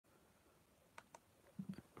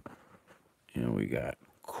And we got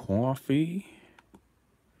coffee.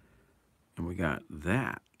 And we got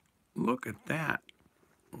that. Look at that.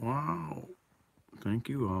 Wow. Thank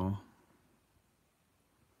you all.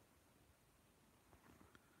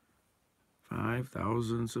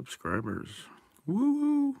 5,000 subscribers.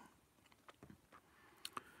 Woo!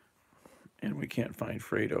 And we can't find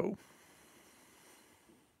Fredo.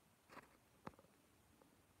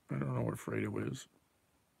 I don't know where Fredo is.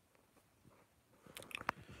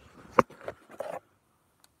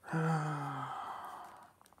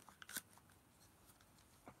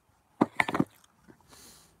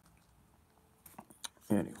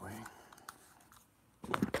 Anyway.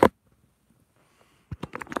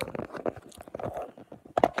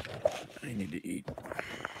 I need to eat.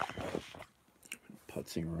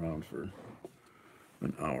 Putzing around for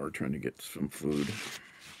an hour trying to get some food.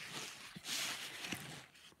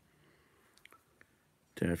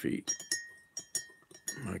 Taffy,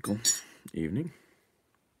 Michael, evening.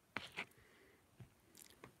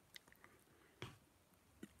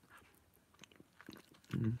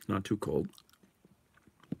 Not too cold.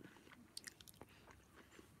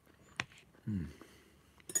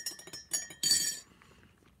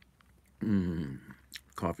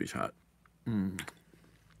 Coffee's hot.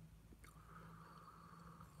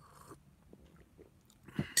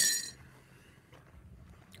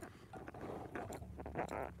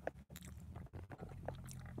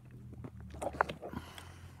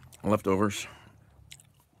 Leftovers.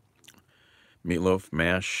 Meatloaf,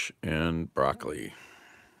 mash, and broccoli.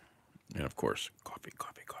 And of course, coffee,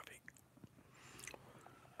 coffee, coffee.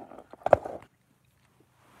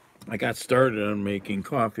 I got started on making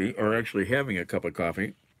coffee, or actually having a cup of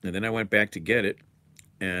coffee, and then I went back to get it,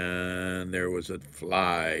 and there was a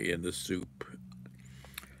fly in the soup.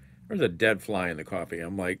 There's a dead fly in the coffee.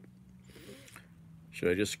 I'm like, should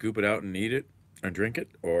I just scoop it out and eat it and drink it,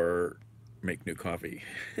 or make new coffee?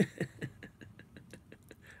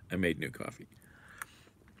 I made new coffee.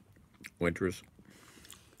 Winters.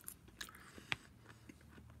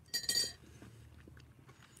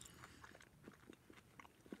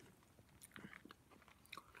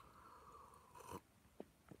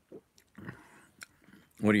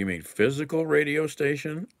 What do you mean, physical radio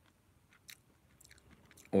station?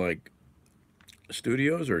 Like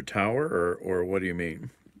studios or tower, or what do you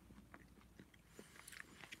mean?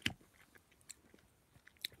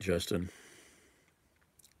 Justin.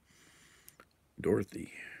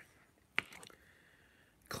 Dorothy.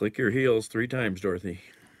 Click your heels 3 times, Dorothy.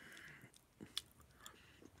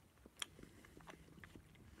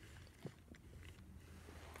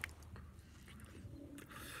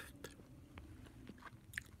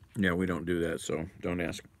 Yeah, we don't do that, so don't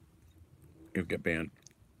ask. You'll get banned.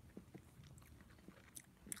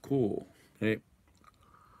 Cool. Hey.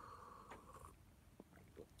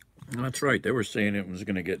 That's right. They were saying it was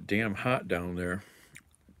going to get damn hot down there.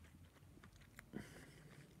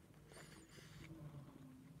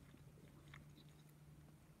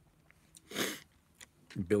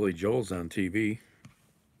 Billy Joel's on TV.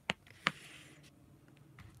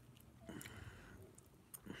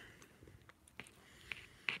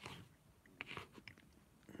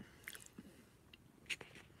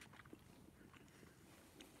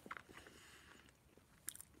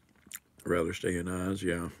 Rather stay in Oz,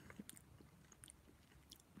 yeah.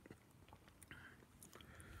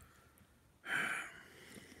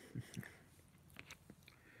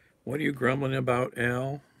 What are you grumbling about,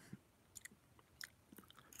 Al?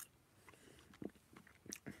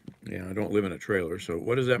 Yeah, I don't live in a trailer, so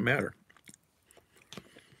what does that matter?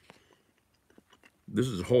 This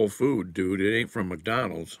is whole food, dude. It ain't from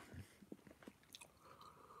McDonald's.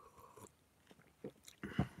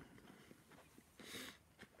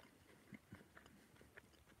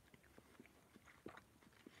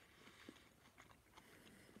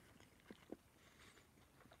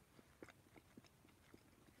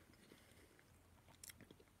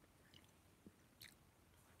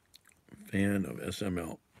 Fan of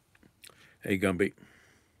SML. Hey, Gumby.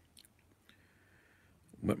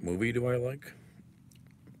 What movie do I like?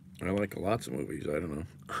 I like lots of movies. I don't know.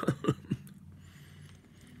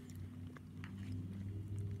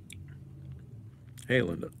 Hey,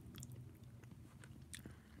 Linda.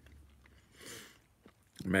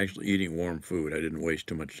 I'm actually eating warm food. I didn't waste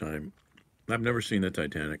too much time. I've never seen the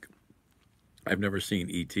Titanic. I've never seen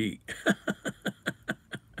E.T.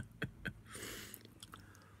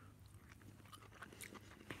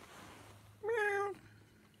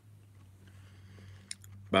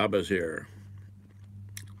 Baba's here.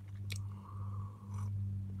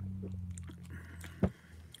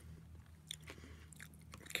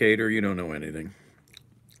 Cater, you don't know anything.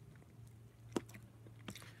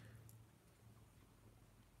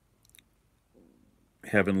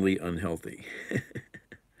 Heavenly Unhealthy.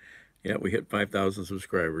 Yeah, we hit 5,000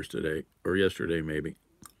 subscribers today, or yesterday maybe.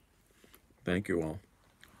 Thank you all.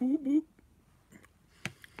 Boop, boop.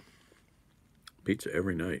 Pizza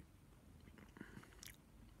every night.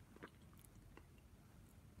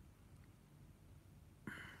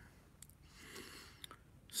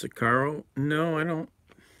 Sicaro? No, I don't.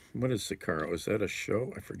 What is Sicaro? Is that a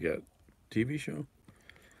show? I forget. TV show?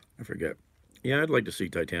 I forget. Yeah, I'd like to see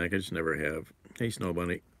Titanic. I just never have. Hey, Snow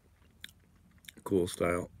Bunny. Cool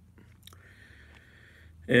style.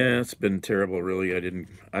 Yeah, it's been terrible, really. I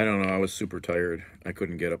don't know. I was super tired. I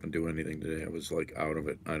couldn't get up and do anything today. I was like out of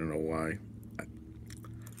it. I don't know why.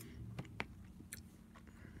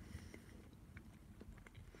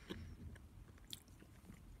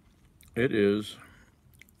 It is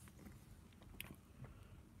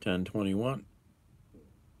 10:21.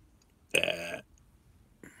 Ah.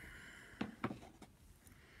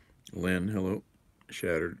 Lynn, hello.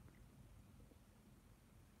 Shattered.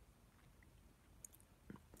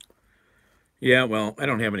 Yeah, well, I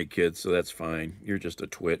don't have any kids, so that's fine. You're just a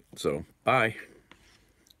twit, so bye.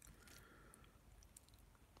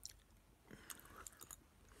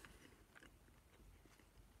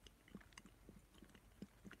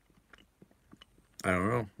 I don't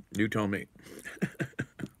know. You tell me.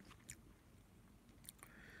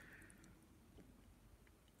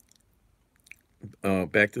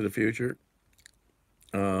 Back to the Future.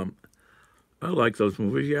 Um, I like those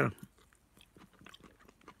movies, yeah.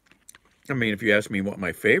 I mean, if you ask me what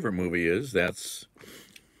my favorite movie is,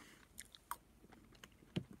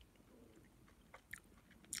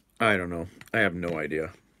 I don't know. I have no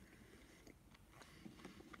idea.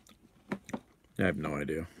 I have no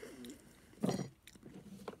idea.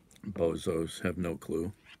 Bozos have no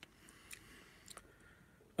clue.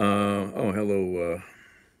 Oh, hello,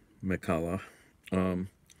 Mikala. Um,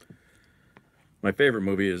 my favorite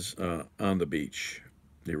movie is On the Beach,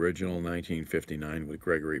 the original 1959 with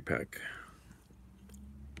Gregory Peck.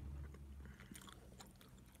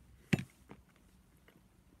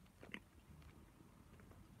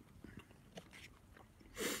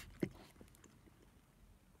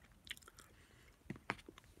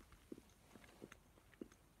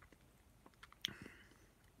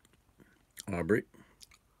 Aubrey.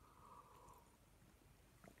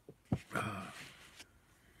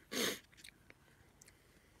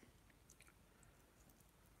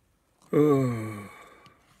 Oh,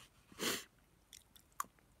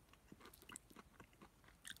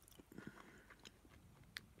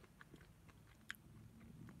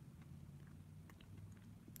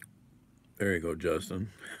 there you go, Justin.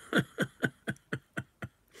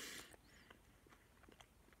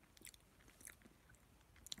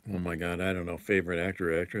 Oh my God, I don't know. Favorite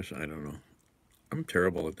actor, actress? I don't know. I'm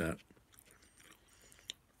terrible at that.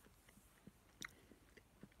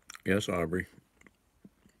 Yes, Aubrey.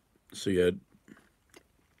 See Ed.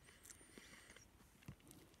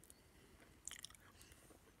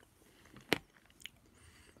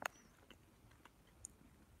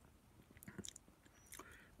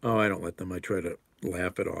 Oh, I don't let them. I try to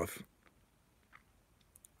laugh it off.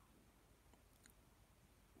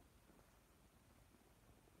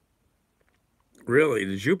 Really,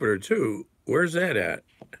 the Jupiter too. Where's that at?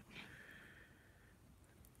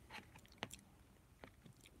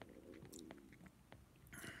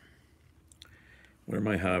 What are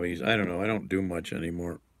my hobbies? I don't know. I don't do much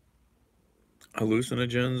anymore.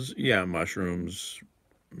 Hallucinogens? Yeah, mushrooms.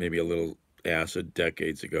 Maybe a little acid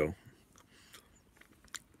decades ago.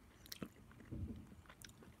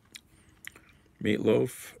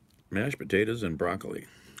 Meatloaf, mashed potatoes, and broccoli.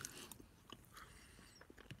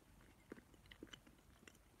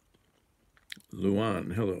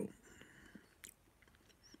 Luan, hello.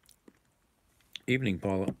 Evening,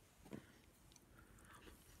 Paula.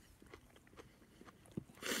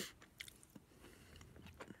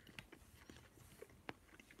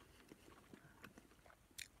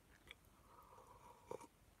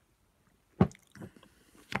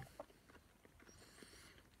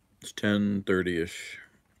 It's 10:30ish.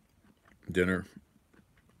 Dinner.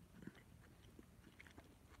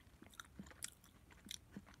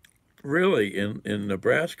 Really, in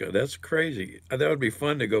Nebraska? That's crazy. That would be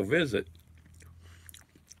fun to go visit.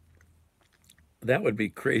 That would be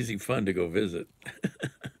crazy fun to go visit.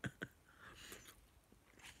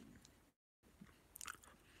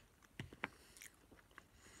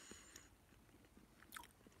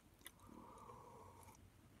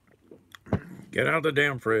 Get out of the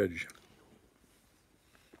damn fridge.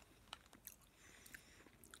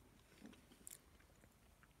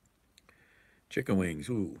 Chicken wings.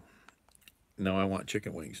 Ooh. No, I want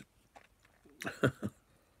chicken wings.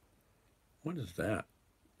 What is that?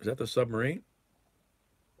 Is that the submarine?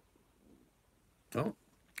 Oh,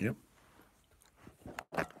 yep.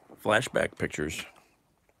 Flashback pictures.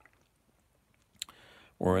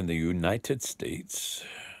 We're in the United States,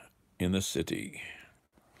 in the city.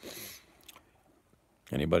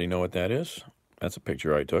 Anybody know what that is? That's a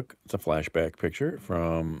picture I took. It's a flashback picture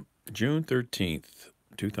from June 13th,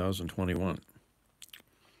 2021.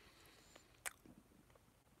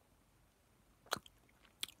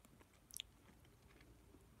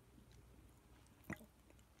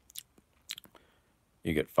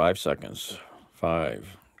 You get 5 seconds.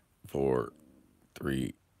 5, 4,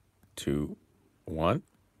 3, 2, 1.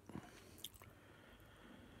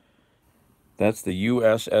 That's the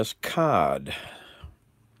USS Cod.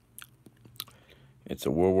 It's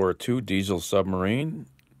a World War II diesel submarine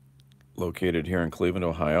located here in Cleveland,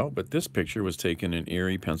 Ohio, but this picture was taken in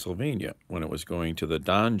Erie, Pennsylvania when it was going to the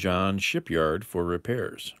Don John shipyard for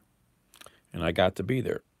repairs. And I got to be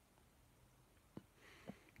there.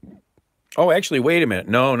 Oh, actually, wait a minute.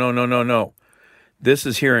 No. This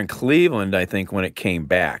is here in Cleveland, I think, when it came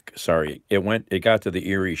back. Sorry. It got to the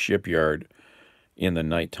Erie shipyard in the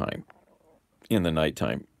nighttime.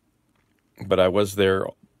 But I was there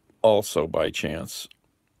also by chance.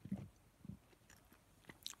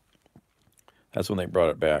 That's when they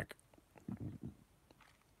brought it back.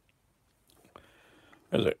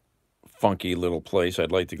 There's a funky little place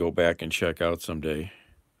I'd like to go back and check out someday.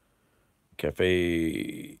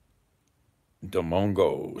 Cafe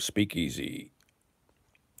Domingo Speakeasy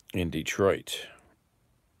in Detroit.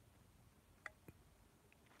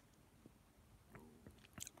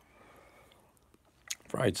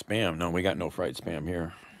 Fried spam. No, we got no fried spam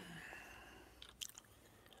here.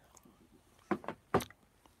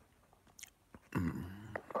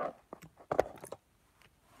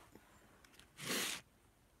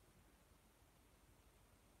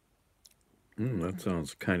 That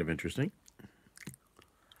sounds kind of interesting.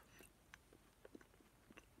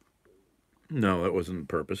 No, that wasn't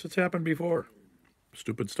purpose. It's happened before.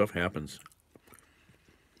 Stupid stuff happens.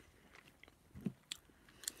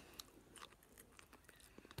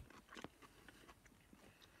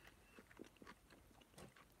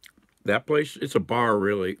 That place, it's a bar,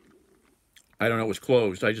 really. I don't know, it was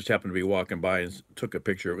closed. I just happened to be walking by and took a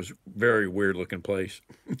picture. It was a very weird looking place.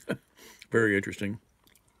 Very interesting.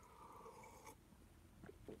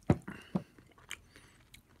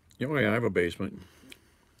 Oh, yeah, I have a basement.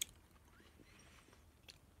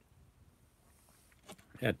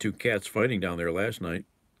 Had 2 cats fighting down there last night.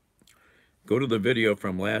 Go to the video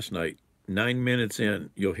from last night. 9 minutes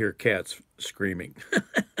in, you'll hear cats screaming.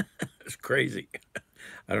 It's crazy.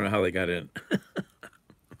 I don't know how they got in.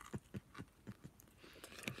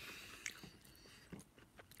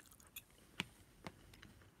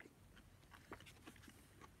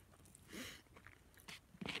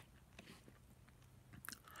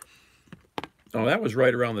 Oh, that was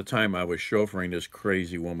right around the time I was chauffeuring this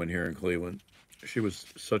crazy woman here in Cleveland. She was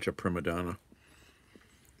such a prima donna.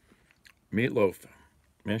 Meatloaf,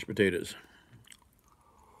 mashed potatoes.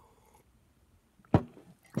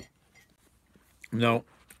 No,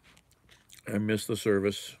 I missed the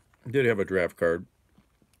service. Did have a draft card,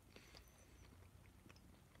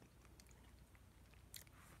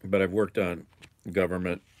 but I've worked on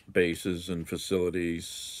government bases and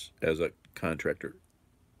facilities as a contractor.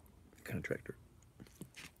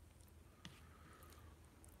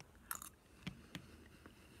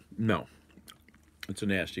 No, it's a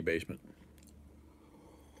nasty basement.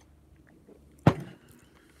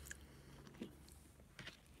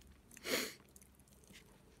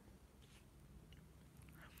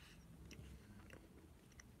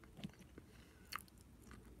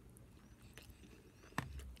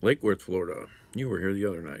 Lake Worth, Florida. You were here the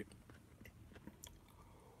other night.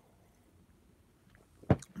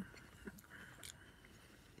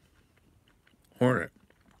 Hornet.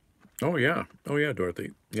 Oh, yeah. Oh, yeah, Dorothy.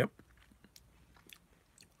 Yep.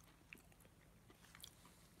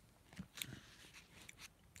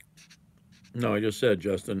 No, I just said,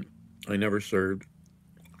 Justin, I never served.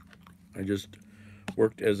 I just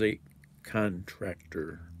worked as a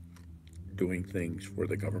contractor doing things for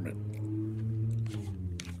the government.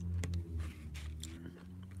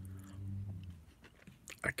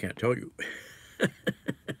 I can't tell you.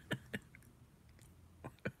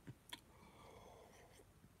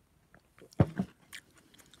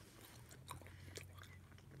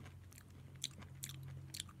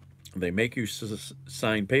 They make you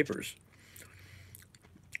sign papers.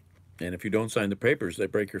 And if you don't sign the papers, they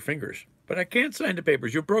break your fingers. But I can't sign the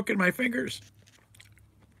papers. You've broken my fingers.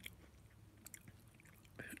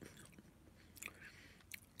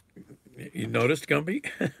 You noticed, Gumby?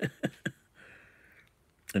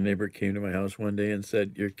 A neighbor came to my house one day and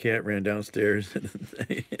said, "Your cat ran downstairs."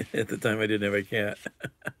 At the time, I didn't have a cat.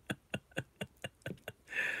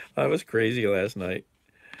 I was crazy last night.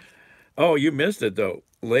 Oh, you missed it though.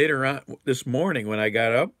 Later on this morning, when I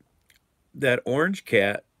got up, that orange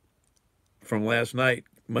cat from last night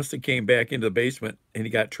must have came back into the basement and he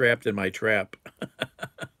got trapped in my trap.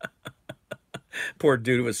 Poor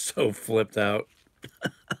dude was so flipped out.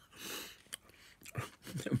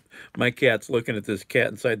 My cat's looking at this cat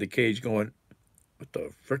inside the cage going, "What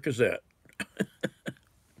the frick is that?"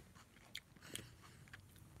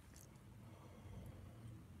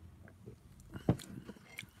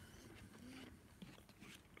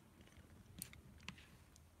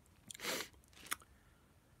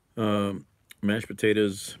 Um, Mashed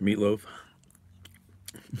potatoes, meatloaf.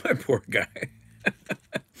 My poor guy.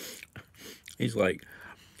 He's like,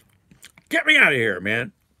 "Get me out of here,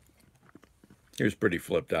 man." He was pretty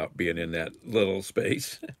flipped out being in that little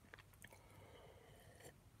space.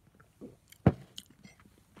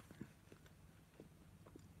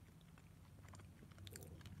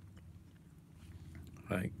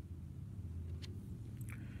 Like,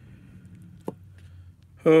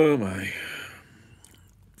 oh my.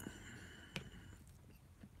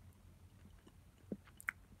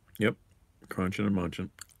 Yep. Crunching and munching.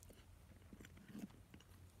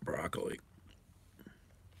 Broccoli.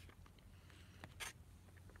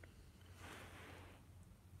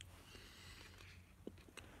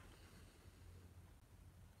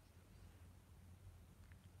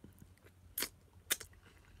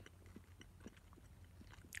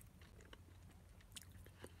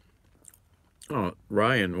 Oh,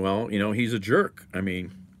 Ryan, well, he's a jerk. I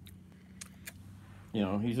mean,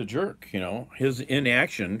 he's a jerk. His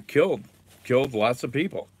inaction killed lots of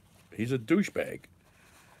people. He's a douchebag.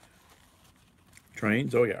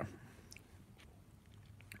 Trains, oh yeah.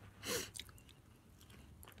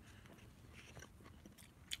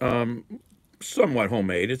 Um, Somewhat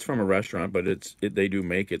homemade. It's from a restaurant, but they do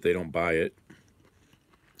make it. They don't buy it.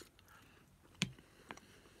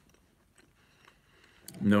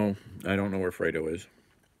 No, I don't know where Fredo is.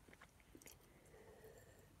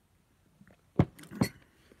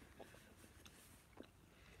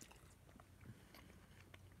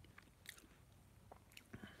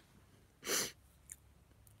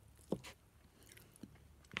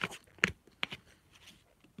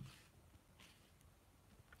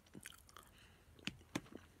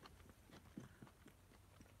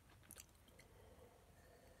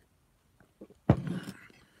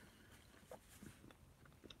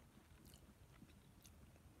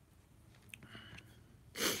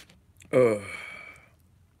 Uh,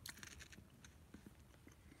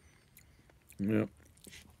 yep.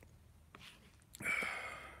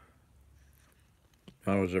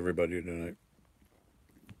 How is everybody tonight?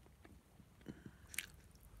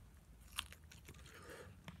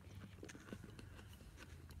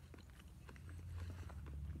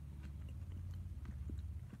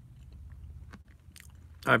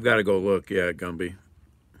 I've got to go look. Yeah, Gumby.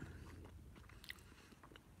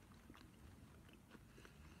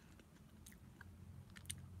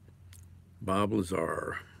 Bob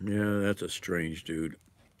Lazar. Yeah, that's a strange dude.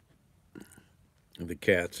 The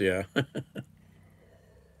cats, yeah.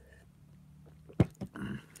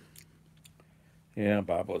 Yeah,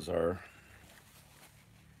 Bob Lazar.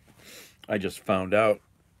 I just found out,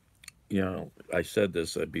 I said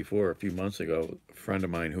this before a few months ago. A friend of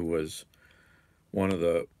mine who was one of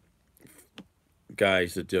the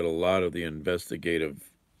guys that did a lot of the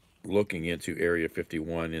investigative looking into Area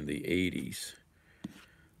 51 in the 80s,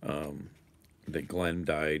 that Glenn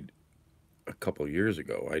died a couple years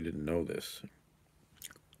ago. I didn't know this.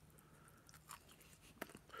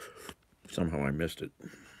 Somehow I missed it.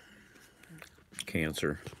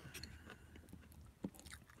 Cancer.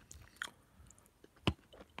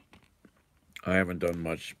 I haven't done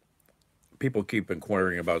much. People keep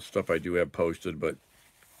inquiring about stuff I do have posted, but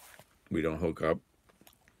we don't hook up.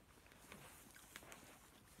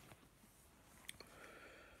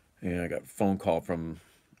 And I got a phone call from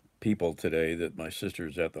people today that my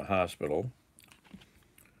sister's at the hospital.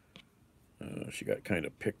 She got kind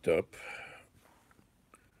of picked up,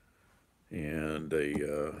 and they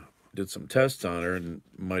did some tests on her and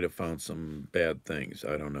might have found some bad things.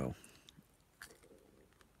 I don't know.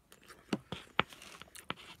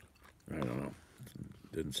 I don't know.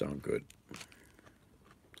 Didn't sound good.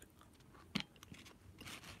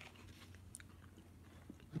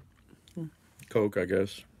 Coke, I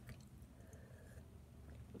guess.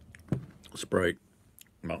 Sprite.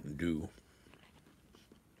 Mountain Dew.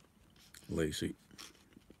 Lacey.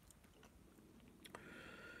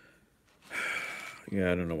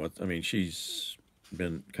 Yeah, I don't know what. I mean, she's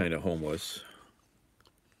been kind of homeless,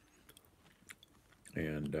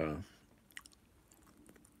 and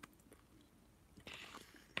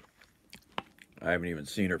I haven't even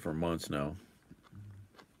seen her for months now.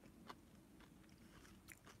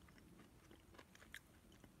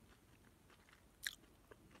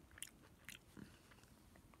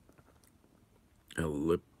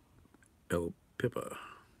 El, El Pippa.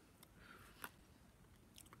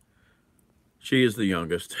 She is the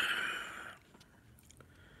youngest.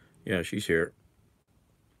 Yeah, she's here.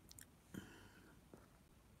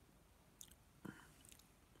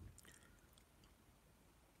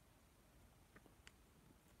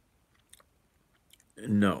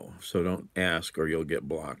 No, so don't ask or you'll get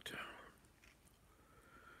blocked.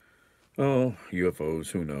 Oh,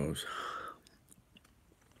 UFOs, who knows?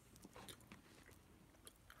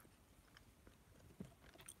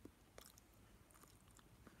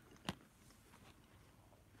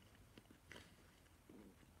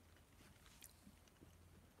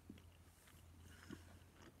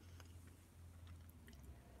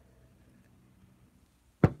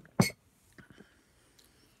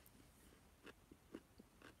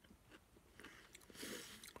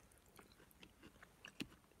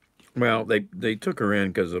 Well, they took her in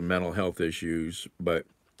because of mental health issues, but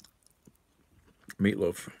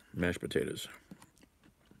meatloaf, mashed potatoes.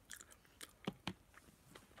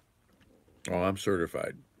 Oh, I'm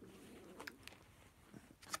certified.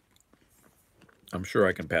 I'm sure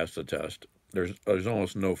I can pass the test. There's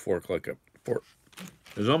almost no forklift.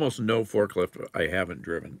 There's almost no forklift I haven't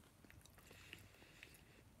driven,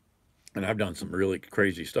 and I've done some really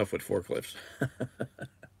crazy stuff with forklifts.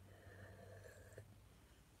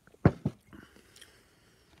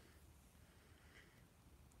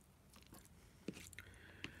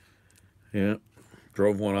 Yeah,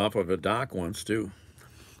 drove one off of a dock once too.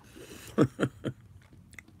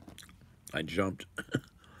 I jumped.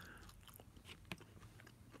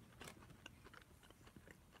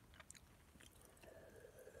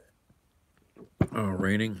 Oh,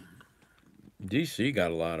 raining. DC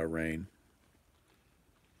got a lot of rain.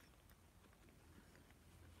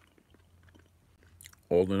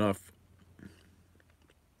 Old enough.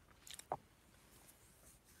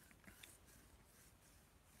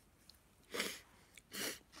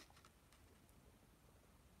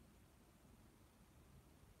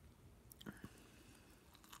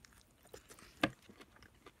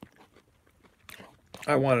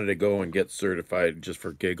 I wanted to go and get certified just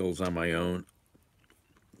for giggles on my own,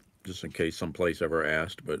 just in case someplace ever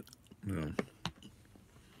asked, but you know.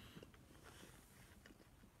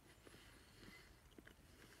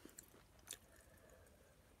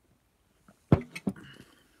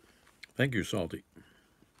 Thank you, Salty.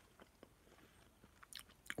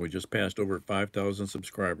 We just passed over 5,000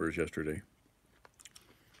 subscribers yesterday.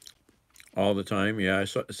 All the time, yeah.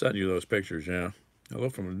 Sent you those pictures, yeah. Hello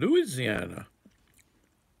from Louisiana.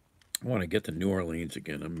 I want to get to New Orleans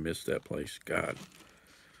again. I miss that place. God.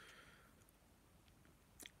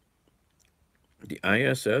 The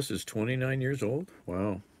ISS is 29 years old?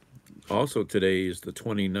 Wow. Also, today is the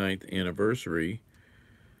 29th anniversary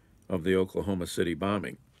of the Oklahoma City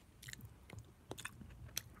bombing.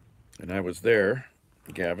 And I was there,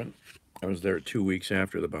 Gavin. I was there 2 weeks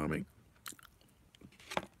after the bombing.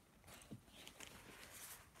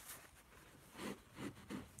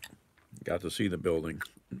 Got to see the building.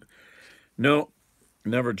 No,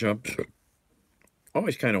 never jumped.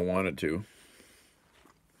 Always kind of wanted to.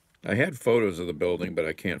 I had photos of the building, but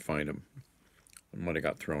I can't find them. I might have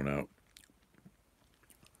got thrown out.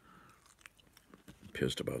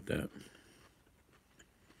 Pissed about that.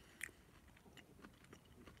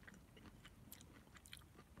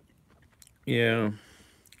 Yeah.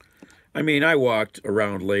 I mean, I walked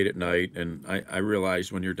around late at night, and I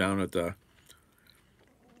realized when you're down at the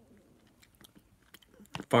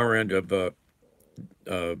far end of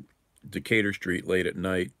Decatur Street late at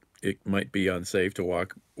night, it might be unsafe to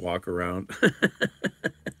walk around.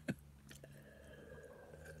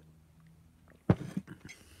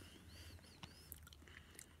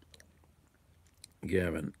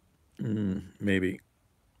 Gavin, maybe.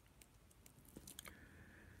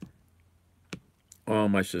 Oh,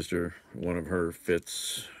 my sister, one of her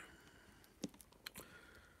fits.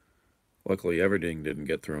 Luckily, everything didn't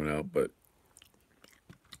get thrown out, but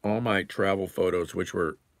all my travel photos, which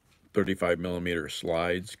were 35 millimeter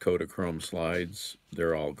slides, Kodachrome slides,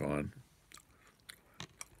 they're all gone.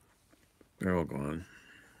 They're all gone.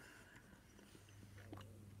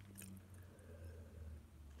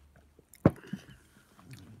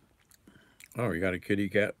 Oh, you got a kitty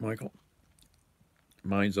cat, Michael?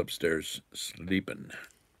 Mine's upstairs sleeping.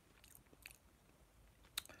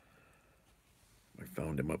 I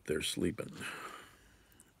found him up there sleeping.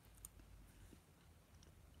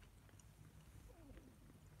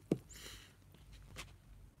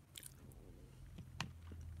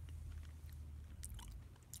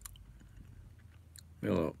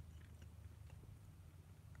 Hello.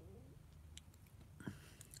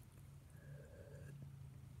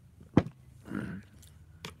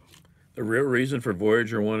 The real reason for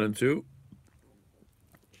Voyager 1 and 2?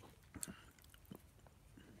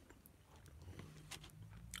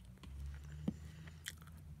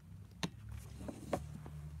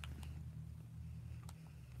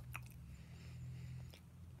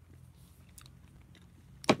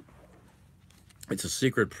 It's a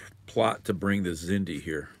secret plot to bring the Xindi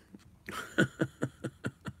here.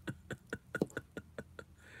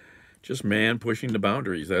 Just man pushing the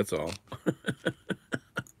boundaries, that's all.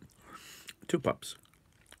 2 pups.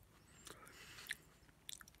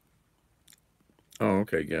 Oh,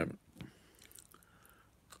 okay, yeah.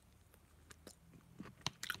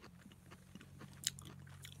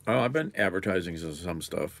 Oh, I've been advertising some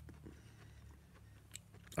stuff.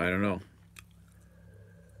 I don't know.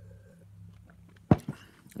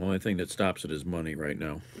 The only thing that stops it is money right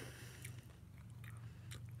now.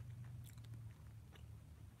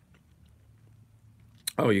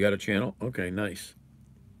 Oh, you got a channel? Okay, nice.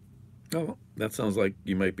 Oh, that sounds like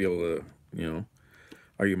you might be able to, you know.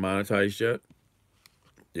 Are you monetized yet?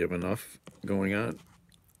 Do you have enough going on?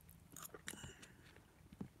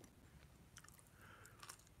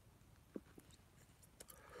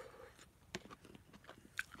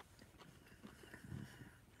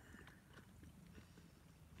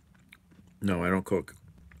 No, I don't cook.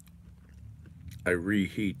 I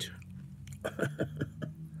reheat.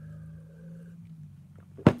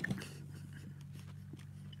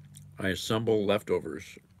 I assemble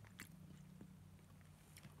leftovers.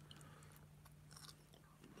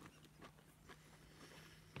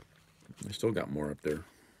 I still got more up there.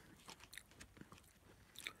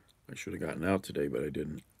 I should have gotten out today, but I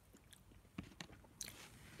didn't.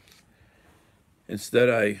 Instead,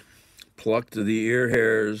 I plucked the ear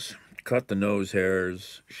hairs, cut the nose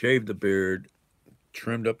hairs, shaved the beard,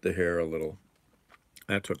 trimmed up the hair a little.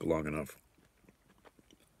 That took long enough.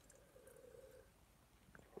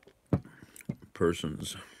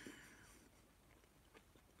 Persons.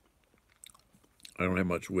 I don't have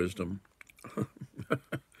much wisdom.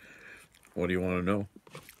 What do you want to know?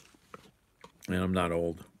 And I'm not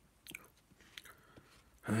old.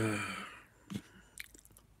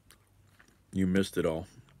 You missed it all.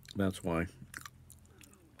 That's why.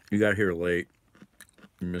 You got here late.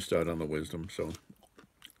 You missed out on the wisdom, so.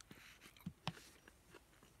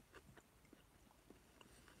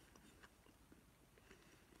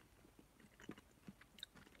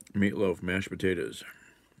 Meatloaf, mashed potatoes.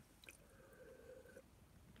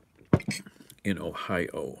 In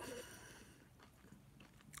Ohio.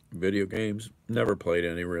 Video games, never played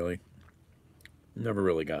any really. Never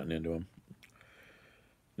really gotten into them.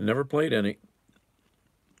 Never played any.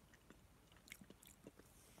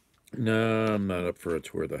 No, I'm not up for a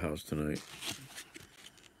tour of the house tonight.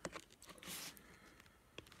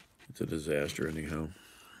 It's a disaster anyhow.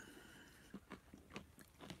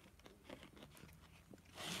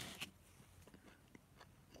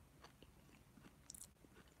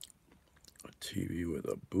 A TV with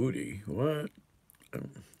a booty? What?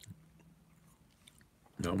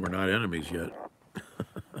 No, we're not enemies yet.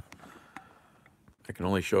 I can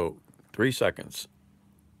only show 3 seconds.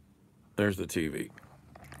 There's the TV.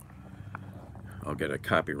 I'll get a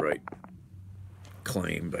copyright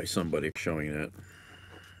claim by somebody showing that.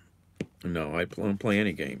 No, I don't play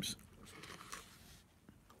any games.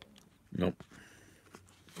 Nope.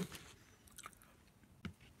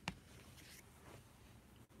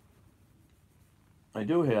 I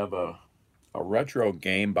do have a retro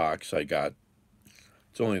game box I got.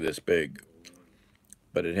 It's only this big,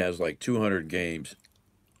 but it has like 200 games,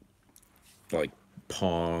 like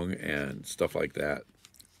Pong and stuff like that.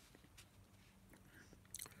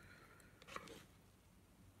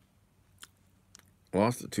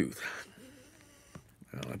 Lost a tooth.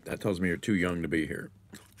 Well, that tells me you're too young to be here.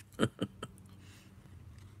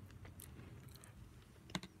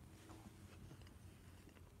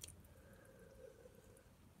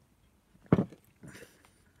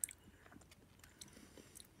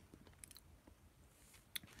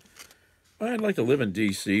 I'd like to live in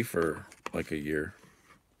DC for like a year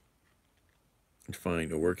and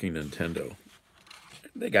find a working Nintendo.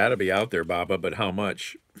 They got to be out there, Baba, but how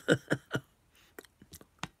much? It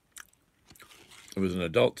was an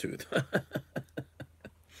adult tooth.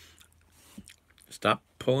 Stop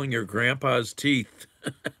pulling your grandpa's teeth.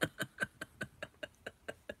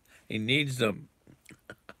 He needs them.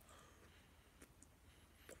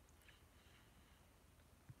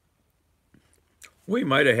 We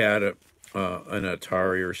might have had an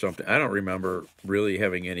Atari or something. I don't remember really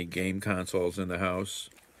having any game consoles in the house.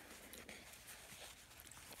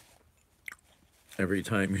 Every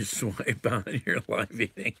time you swipe on, you're live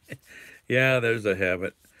eating. Yeah, there's a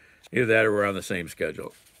habit. Either that or we're on the same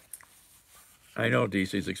schedule. I know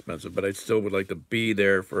DC's expensive, but I still would like to be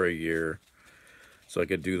there for a year so I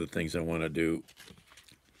could do the things I want to do.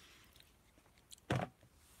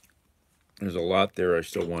 There's a lot there I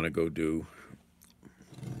still want to go do.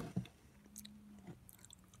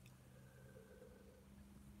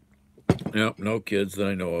 Yep, no kids that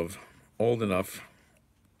I know of. Old enough.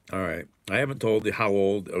 All right. I haven't told you how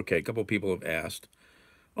old. Okay, a couple people have asked.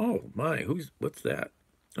 Oh my, what's that?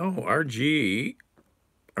 Oh, RG.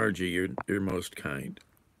 RG, you're most kind.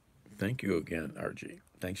 Thank you again, RG.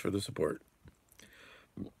 Thanks for the support.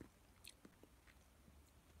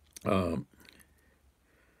 Um,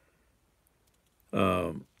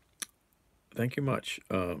 um, thank you much.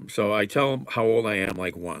 So I tell them how old I am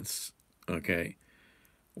like once. Okay.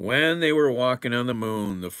 When they were walking on the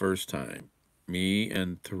moon the first time, me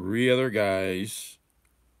and three other guys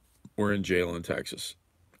were in jail in Texas,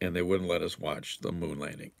 and they wouldn't let us watch the moon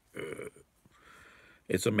landing.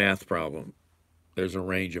 It's a math problem. There's a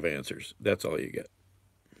range of answers. That's all you get.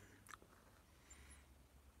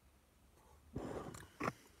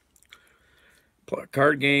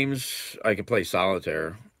 Card games, I can play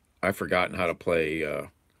solitaire. I've forgotten how to play.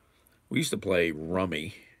 We used to play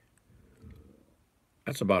rummy.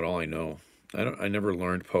 That's about all I know. I never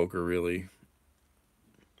learned poker really.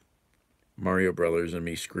 Mario Brothers and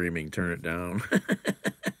me screaming, "Turn it down."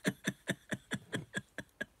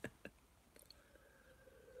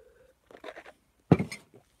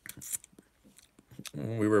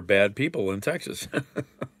 We were bad people in Texas.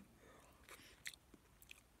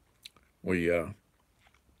 we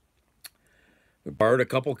we borrowed a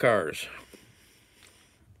couple cars.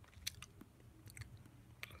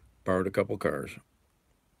 Borrowed a couple cars.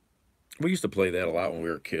 We used to play that a lot when we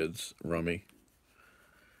were kids, rummy.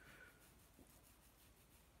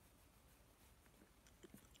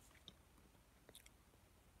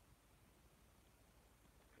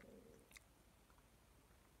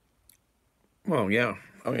 Well, yeah.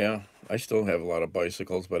 Oh, yeah. I still have a lot of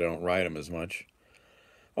bicycles, but I don't ride them as much.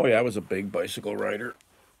 Oh, yeah, I was a big bicycle rider.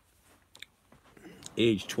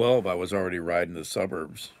 Age 12, I was already riding the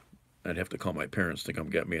suburbs. I'd have to call my parents to come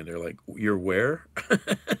get me, and they're like, "You're where?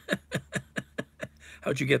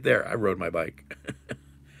 How'd you get there?" I rode my bike.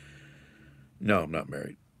 No, I'm not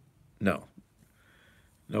married. No,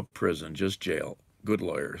 no prison, just jail. Good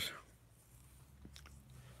lawyers.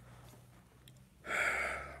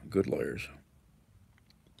 Good lawyers.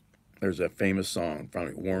 There's that famous song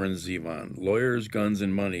from Warren Zevon: "Lawyers, guns,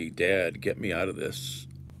 and money. Dad, get me out of this."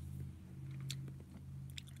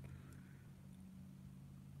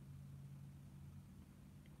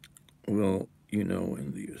 Well, you know,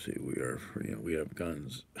 in the USA, we have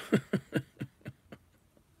guns.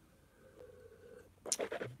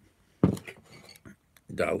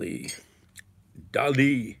 Dali.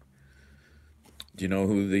 Dali. Do you know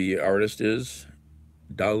who the artist is?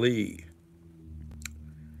 Dali.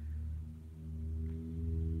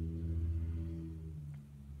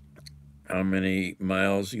 How many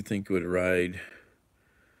miles do you think you would ride?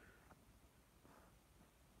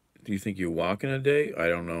 Do you think you walk in a day? I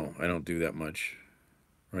don't know. I don't do that much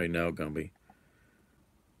right now, Gumby.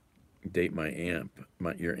 Date my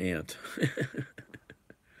your aunt.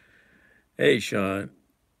 Hey, Sean.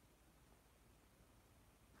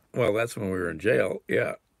 Well, that's when we were in jail.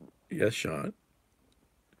 Yeah. Yes, Sean.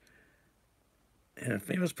 And a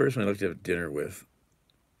famous person I like to have dinner with.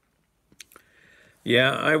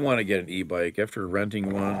 Yeah, I want to get an e-bike after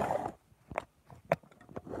renting one.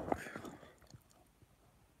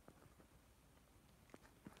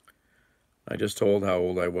 I just told how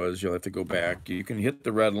old I was. You'll have to go back. You can hit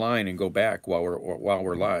the red line and go back while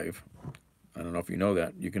we're live. I don't know if you know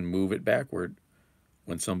that. You can move it backward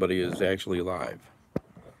when somebody is actually live.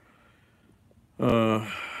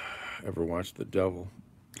 Ever watched The Devil?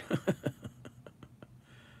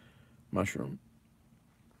 Mushroom.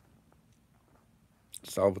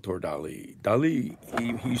 Salvatore Dali. Dali.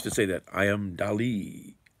 He used to say that. I am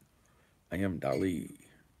Dali. I am Dali.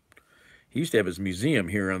 He used to have his museum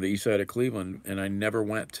here on the east side of Cleveland, and I never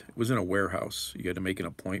went. It was in a warehouse. You had to make an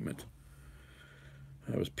appointment.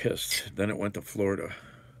 I was pissed. Then it went to Florida.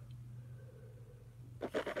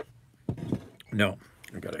 No,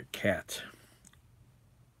 I got a cat.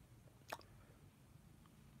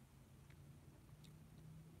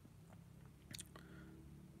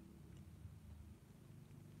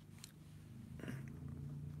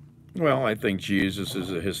 Well, I think Jesus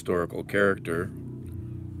is a historical character.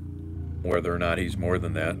 whether or not he's more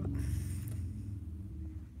than that.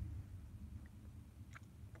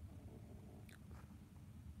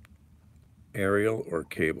 Aerial or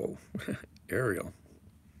cable? Aerial.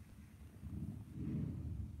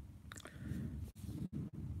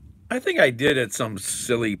 I think I did at some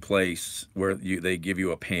silly place where they give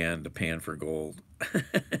you a pan to pan for gold.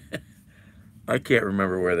 I can't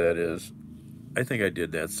remember where that is. I think I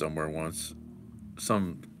did that somewhere once.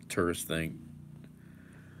 Some tourist thing.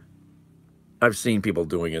 I've seen people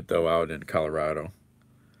doing it though out in Colorado.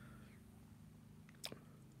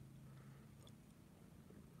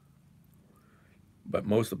 But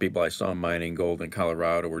most of the people I saw mining gold in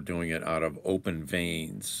Colorado were doing it out of open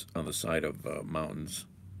veins on the side of mountains.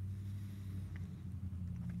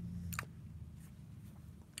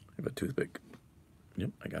 I have a toothpick.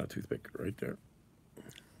 Yep, I got a toothpick right there.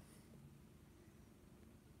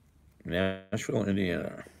 Nashville,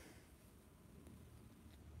 Indiana.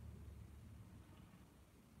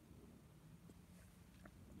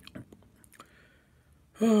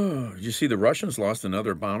 Oh, did you see the Russians lost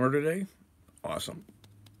another bomber today? Awesome.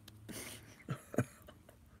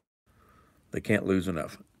 They can't lose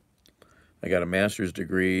enough. I got a master's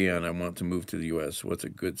degree and I want to move to the U.S. What's a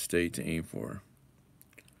good state to aim for?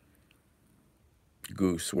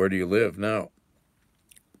 Goose, where do you live now?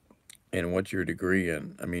 And what's your degree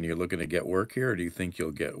in? I mean, you're looking to get work here, or do you think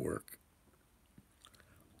you'll get work?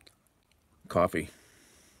 Coffee.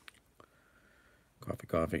 Coffee,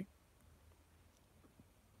 coffee.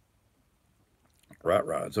 Rot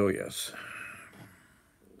rods, oh yes.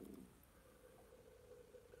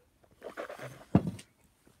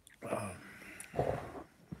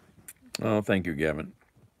 Oh, thank you, Gavin.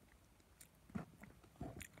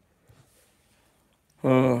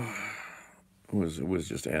 Oh, was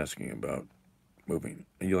just asking about moving.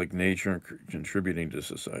 You like nature and contributing to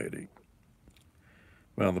society.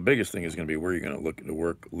 Well, the biggest thing is going to be where you're going to look to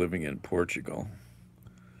work living in Portugal.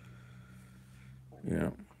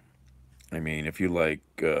 Yeah. I mean, if you like,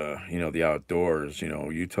 the outdoors,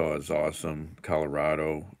 Utah is awesome.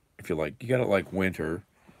 Colorado. If you like, you got to like winter,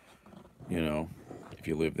 you know, if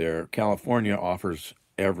you live there. California offers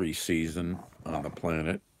every season on the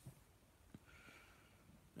planet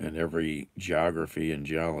and every geography and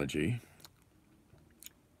geology.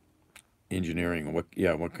 Engineering, what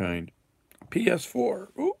kind? PS4.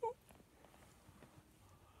 Ooh.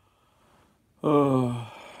 Oh,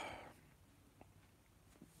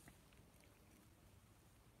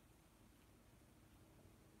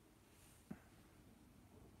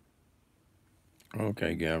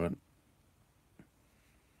 okay, Gavin.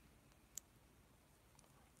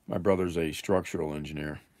 My brother's a structural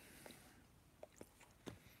engineer.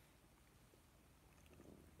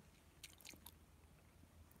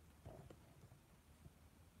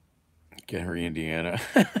 Gary, Indiana.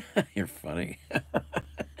 You're funny.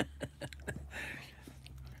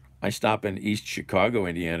 I stop in East Chicago,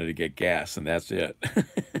 Indiana to get gas, and that's it.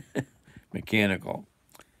 Mechanical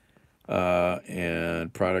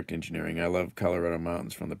and product engineering. I love Colorado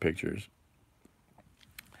mountains from the pictures.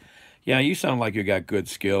 Yeah, you sound like you got good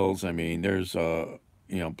skills. I mean, there's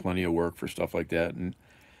plenty of work for stuff like that, and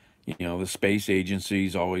the space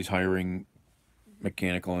agency's always hiring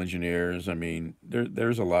mechanical engineers. I mean,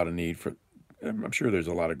 there's a lot of need for. I'm sure there's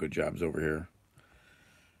a lot of good jobs over here.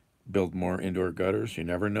 Build more indoor gutters. You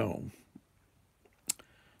never know.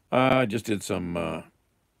 I just did some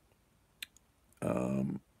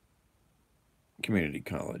um, community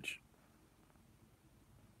college.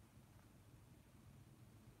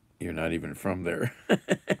 You're not even from there.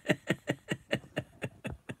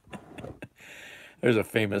 There's a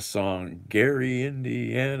famous song, Gary,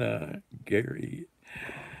 Indiana. Gary.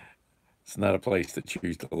 It's not a place to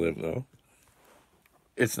choose to live, though.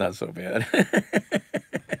 It's not so bad.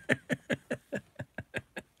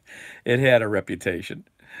 It had a reputation.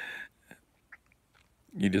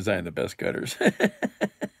 You designed the best gutters.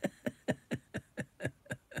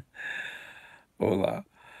 Hola.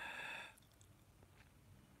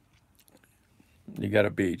 You got a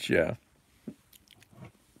beach, yeah.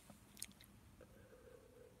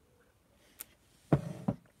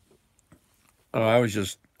 Oh, I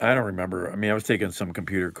don't remember. I mean, I was taking some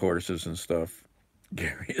computer courses and stuff.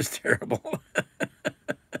 Gary is terrible.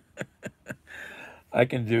 I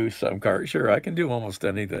can do some car. Sure, I can do almost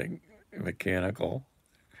anything mechanical.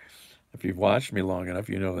 If you've watched me long enough,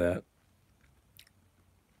 you know that.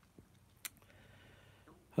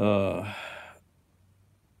 Uh,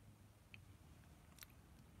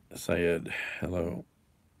 Syed, hello.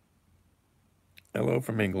 Hello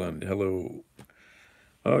from England. Hello.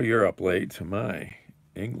 Oh, you're up late. My,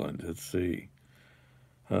 England. Let's see.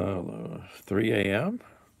 3 a.m.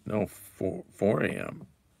 No, 4 a.m.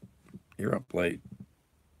 You're up late.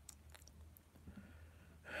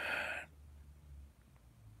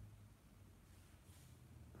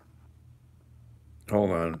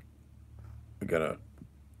 Hold on. We gotta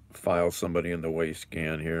file somebody in the waste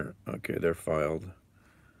scan here. Okay, they're filed.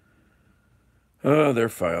 Oh, they're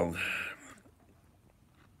filed.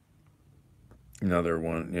 Another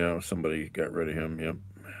one. Yeah, somebody got rid of him. Yep.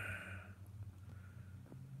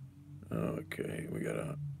 Okay, we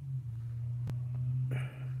gotta.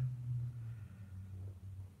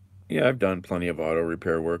 Yeah, I've done plenty of auto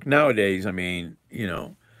repair work. Nowadays, I mean,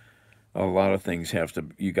 a lot of things have to,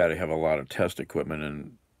 you got to have a lot of test equipment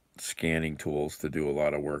and scanning tools to do a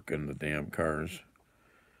lot of work in the damn cars.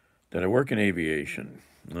 Did I work in aviation?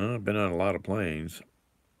 No, I've been on a lot of planes.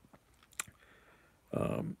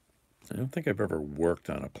 Um, I don't think I've ever worked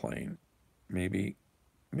on a plane. Maybe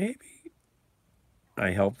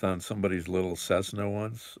I helped on somebody's little Cessna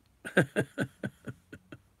once. I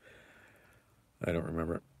don't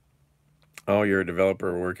remember. Oh, you're a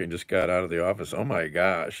developer working, just got out of the office. Oh my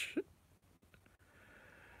gosh.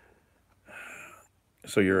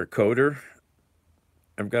 So you're a coder?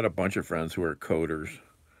 I've got a bunch of friends who are coders.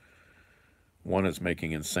 One is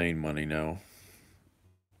making insane money now.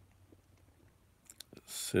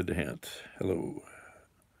 Sid Hant, hello.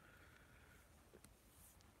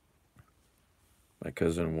 My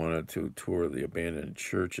cousin wanted to tour the abandoned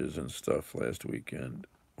churches and stuff last weekend.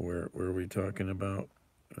 Where are we talking about?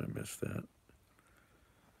 I missed that.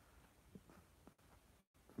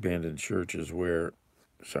 Abandoned churches where?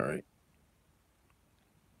 Sorry.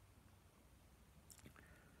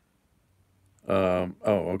 Oh,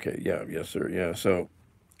 okay. Yeah, yes, sir. Yeah. So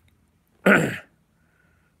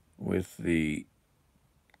with the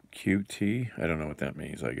QT, I don't know what that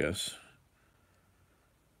means, I guess.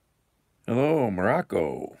 Hello,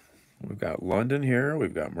 Morocco. We've got London here.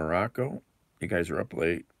 We've got Morocco. You guys are up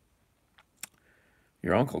late.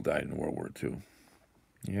 Your uncle died in World War II.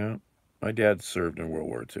 Yeah. My dad served in World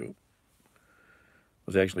War II.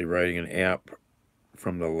 Was actually writing an app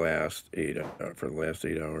from the last for the last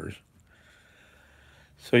 8 hours.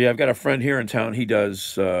 So yeah, I've got a friend here in town. He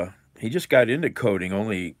does. He just got into coding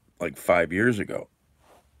only like 5 years ago,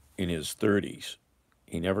 in his 30s.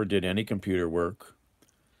 He never did any computer work.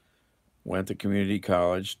 Went to community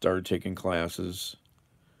college, started taking classes.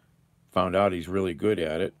 Found out he's really good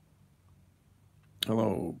at it.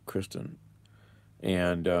 Hello, Kristen.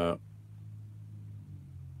 And um,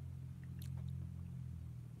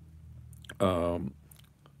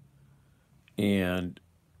 and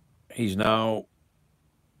he's now.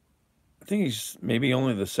 I think he's maybe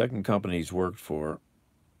only the second company he's worked for.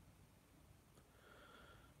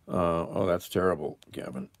 Oh, that's terrible,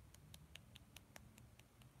 Gavin.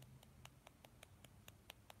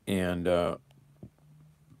 And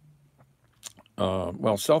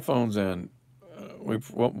well, cell phones and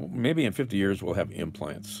well, maybe in 50 years we'll have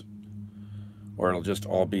implants, or it'll just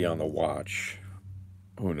all be on the watch.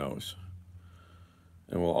 Who knows?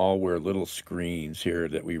 And we'll all wear little screens here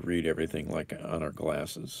that we read everything like on our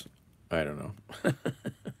glasses. I don't know.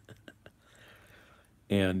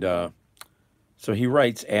 And so he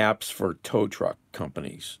writes apps for tow truck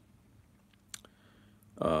companies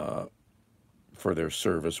uh, for their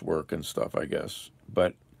service work and stuff, I guess.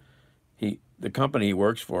 But the company he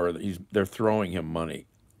works for, they're throwing him money,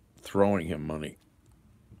 throwing him money.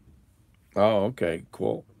 Oh, okay,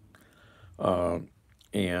 cool. Um,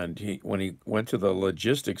 and when he went to the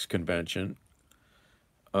logistics convention,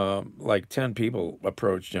 like 10 people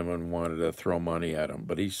approached him and wanted to throw money at him,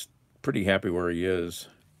 but he's pretty happy where he is.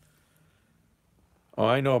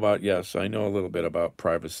 Oh, yes, I know a little bit about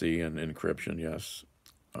privacy and encryption. Yes,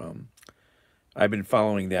 um, I've been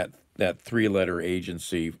following that three-letter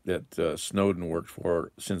agency that Snowden worked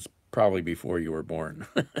for since probably before you were born.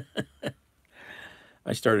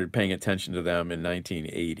 I started paying attention to them in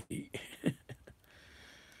 1980.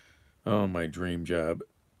 Oh, my dream job.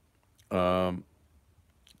 Um,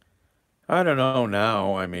 I don't know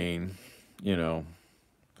now. I mean, you know,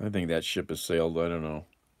 I think that ship has sailed. I don't know.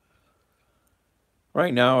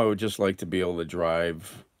 Right now, I would just like to be able to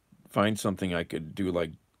drive, find something I could do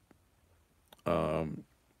um,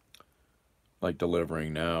 like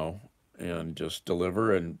delivering now, and just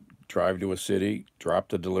deliver and drive to a city, drop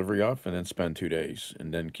the delivery off, and then spend 2 days,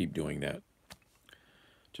 and then keep doing that.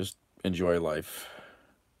 Just enjoy life.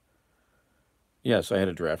 Yes, I had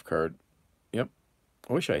a draft card. Yep.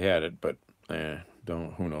 I wish I had it, but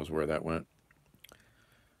don't. Who knows where that went?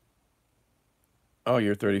 Oh,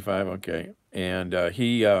 you're 35. Okay, and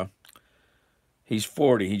he's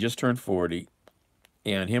 40. He just turned 40,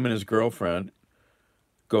 and him and his girlfriend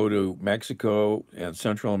go to Mexico and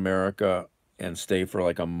Central America and stay for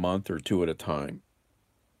like a month or two at a time.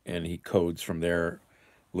 And he codes from there,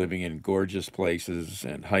 living in gorgeous places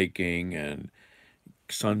and hiking and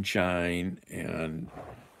sunshine and,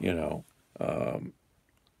 you know, oh,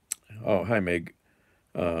 hi, Meg.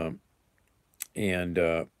 And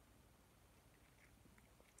oh,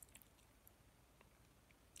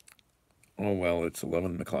 well, it's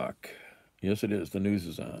 11 o'clock. Yes, it is. The news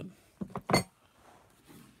is on.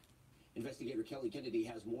 Investigator Kelly Kennedy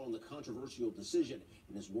has more on the controversial decision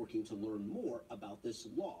and is working to learn more about this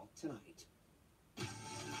law tonight.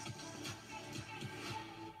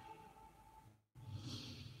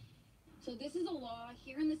 So this is a law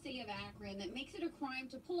here in the city of Akron that makes it a crime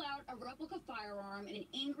to pull out a replica firearm in an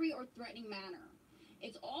angry or threatening manner.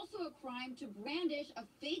 It's also a crime to brandish a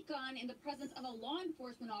fake gun in the presence of a law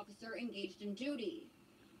enforcement officer engaged in duty.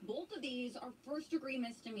 Both of these are first-degree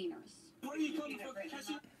misdemeanors.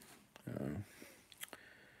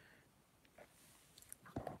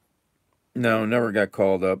 No, never got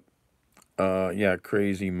called up. Yeah,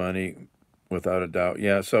 crazy money, without a doubt.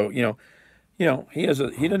 Yeah, so he has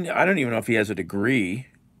he doesn't. I don't even know if he has a degree.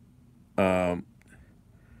 Um,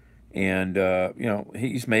 and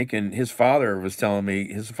he's making. His father was telling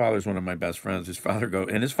me. His father's one of my best friends. His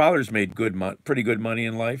father's made pretty good money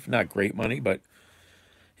in life. Not great money, but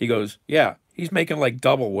he goes, yeah, he's making like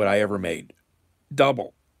double what I ever made.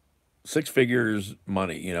 Double, six figures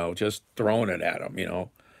money. Just throwing it at him.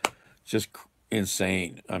 Just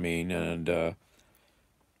insane. I mean, and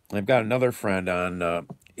I've got another friend on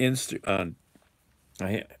on.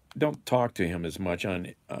 I don't talk to him as much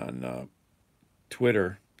on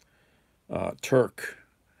Twitter. Turk.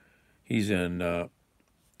 He's in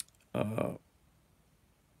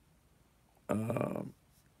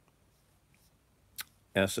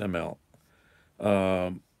SML.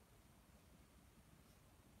 Um,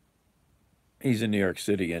 he's in New York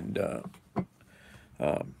City, and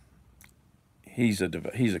um, he's a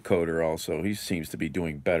coder also. He seems to be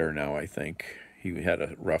doing better now. I think he had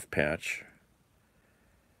a rough patch.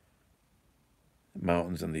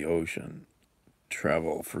 Mountains and the ocean,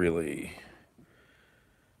 travel freely.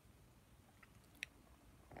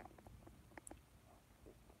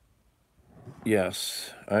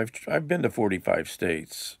 Yes, I've been to 45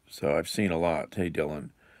 states, so I've seen a lot. Hey, Dylan.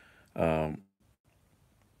 Um,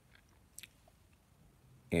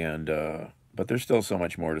 and but there's still so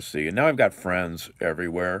much more to see. And now I've got friends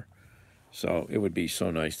everywhere, so it would be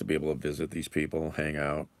so nice to be able to visit these people, hang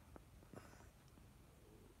out.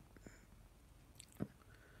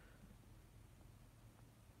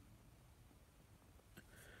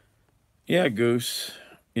 Yeah, Goose.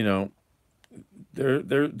 You know,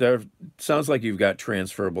 there. Sounds like you've got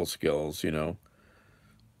transferable skills.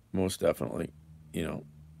 Most definitely. You know,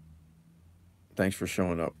 thanks for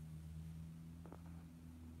showing up.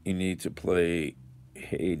 You need to play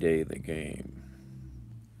Heyday the game.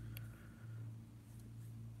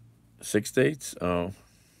 6 states? Oh,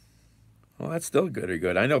 well, that's still good or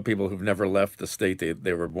good. I know people who've never left the state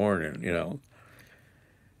they were born in.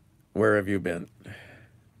 Where have you been?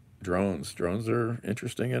 Drones. Drones are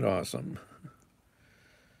interesting and awesome.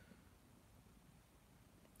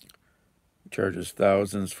 Charges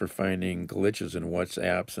thousands for finding glitches in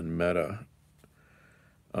WhatsApps and Meta.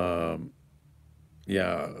 Um,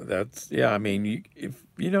 yeah. I mean, if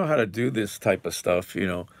you know how to do this type of stuff.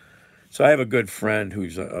 So I have a good friend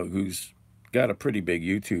who's got a pretty big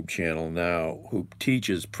YouTube channel now who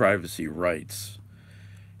teaches privacy rights,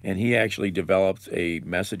 and he actually developed a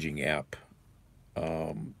messaging app.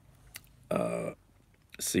 Um,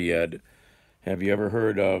 Syed, have you ever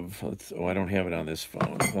heard of? I don't have it on this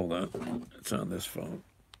phone. Hold on, it's on this phone.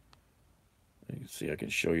 You can see I can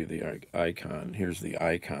show you the icon. Here's the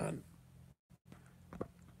icon.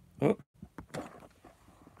 Oh,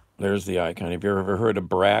 there's the icon. Have you ever heard of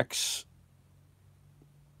Brax?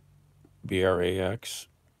 Brax.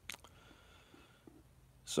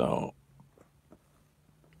 So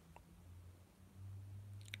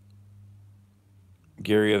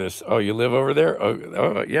Gary, this. Oh, you live over there?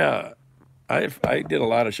 Oh yeah. I did a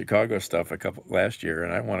lot of Chicago stuff last year,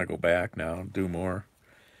 and I want to go back now and do more.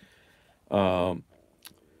 Um,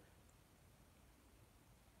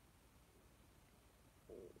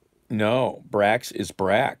 no, Brax is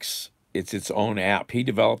Brax. It's its own app. He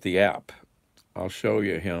developed the app. I'll show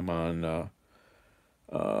you him on. Uh,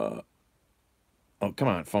 oh, come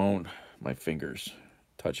on, phone. My fingers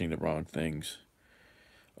touching the wrong things.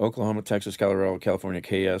 Oklahoma, Texas, Colorado, California,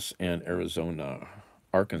 KS, and Arizona,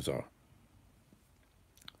 Arkansas.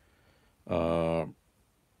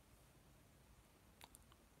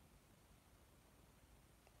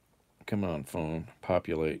 Come on, phone.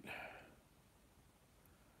 Populate.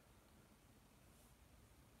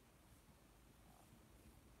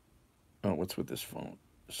 Oh, what's with this phone?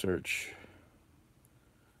 Search.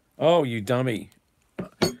 Oh, you dummy.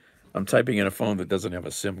 I'm typing in a phone that doesn't have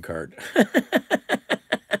a SIM card.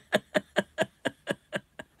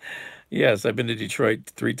 Yes, I've been to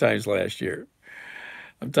Detroit 3 times last year.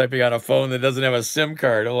 I'm typing on a phone that doesn't have a SIM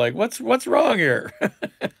card. I'm like, what's wrong here?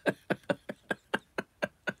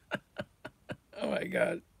 Oh my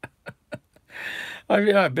God.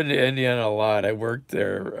 I've been to Indiana a lot. I worked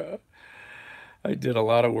there. I did a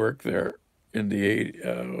lot of work there in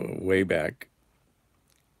the way back.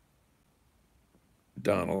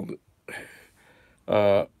 Donald.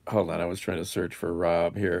 Hold on. I was trying to search for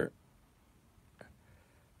Rob here.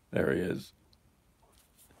 There he is.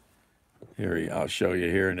 I'll show you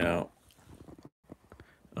here now.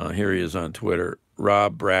 Here he is on Twitter.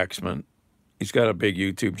 Rob Braxman. He's got a big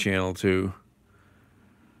YouTube channel too.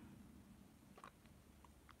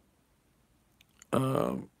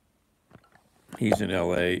 He's in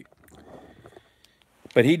LA.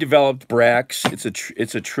 But he developed Brax.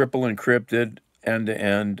 It's a triple encrypted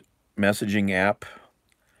end-to-end messaging app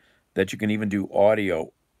that you can even do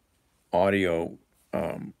audio on.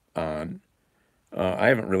 I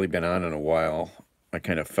haven't really been on in a while. I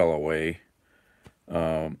kind of fell away.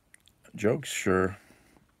 Jokes, sure.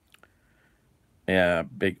 Yeah,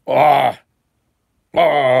 big. Oh,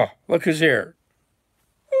 look who's here.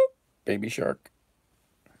 Baby Shark.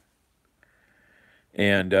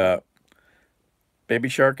 And Baby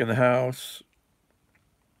Shark in the house.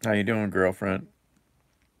 How you doing, girlfriend?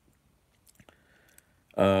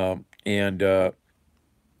 And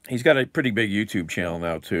he's got a pretty big YouTube channel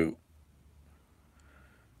now, too.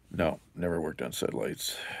 No, never worked on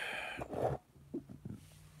satellites.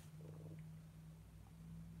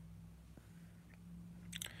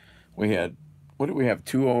 We had, what did we have,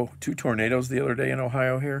 two tornadoes the other day in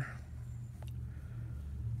Ohio here?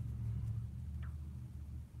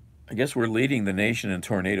 I guess we're leading the nation in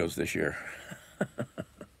tornadoes this year.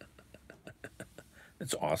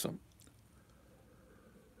 It's awesome.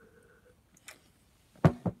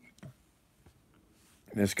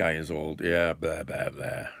 This guy is old. Yeah, blah, blah,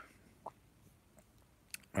 blah.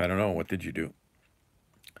 I don't know. What did you do?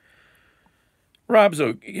 Rob's,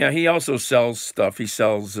 yeah, he also sells stuff. He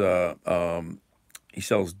sells de-Googled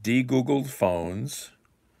phones.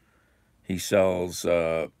 He sells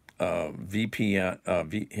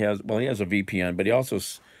VPN. He has a VPN, but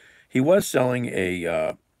he was selling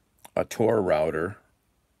a Tor router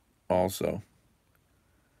also.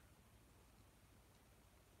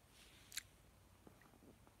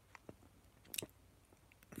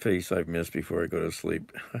 Face I've missed before I go to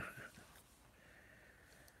sleep.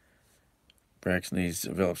 Brax needs to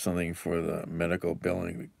develop something for the medical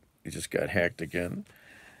billing. He just got hacked again.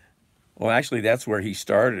 Well, actually, that's where he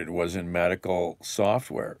started, was in medical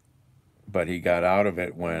software. But he got out of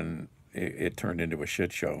it when it turned into a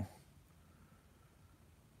shit show.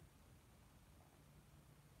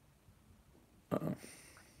 You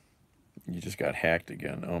just got hacked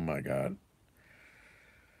again. Oh, my God.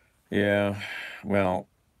 Yeah, well,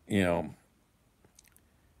 you know,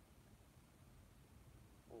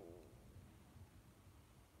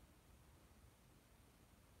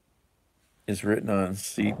 it's written on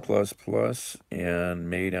C++ and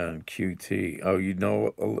made on Qt. Oh, you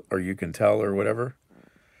know, or you can tell or whatever.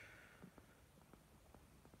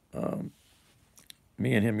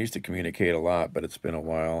 Me and him used to communicate a lot, but it's been a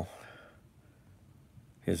while.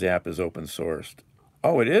 His app is open sourced.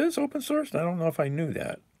 Oh, it is open sourced? I don't know if I knew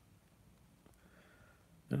that.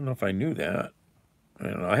 I don't know.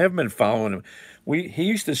 I haven't been following him. He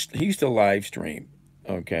used to live stream,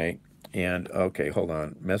 okay? And okay, hold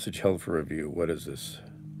on. Message held for review. What is this?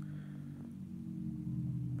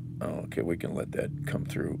 Oh, okay, we can let that come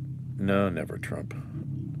through. No, never Trump.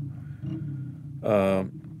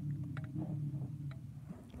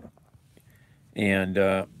 And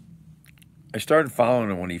I started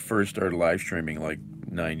following him when he first started live streaming like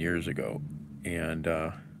 9 years ago, and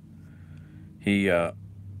he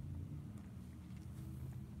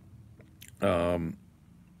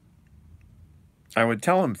I would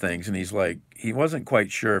tell him things, and he wasn't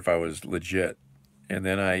quite sure if I was legit. And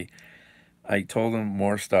then I told him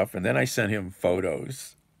more stuff, and then I sent him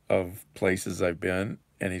photos of places I've been,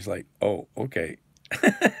 and he's like, oh, okay.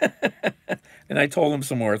 And I told him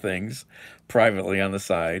some more things privately on the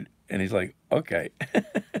side, and he's like, okay.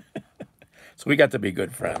 So we got to be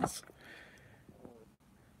good friends.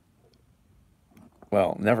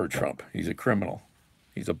 Well, never Trump. He's a criminal.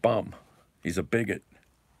 He's a bum. He's a bigot.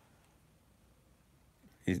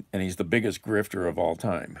 He's the biggest grifter of all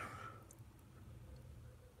time.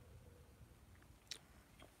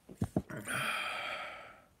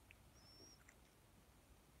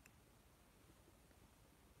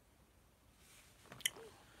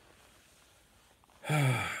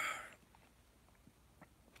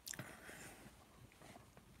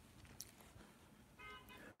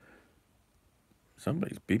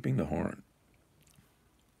 Somebody's beeping the horn.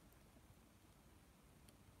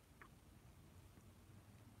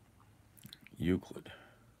 Euclid.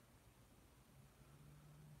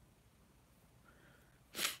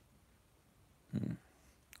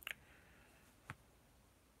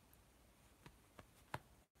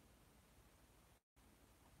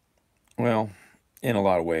 Well, in a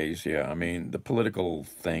lot of ways, yeah. I mean, the political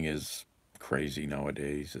thing is crazy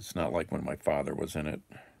nowadays. It's not like when my father was in it.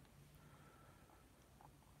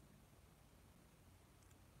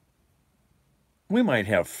 We might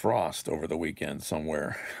have frost over the weekend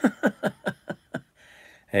somewhere.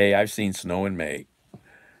 Hey, I've seen snow in May.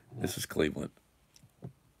 This is Cleveland.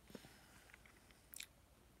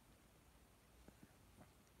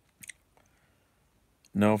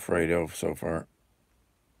 No Fredo so far.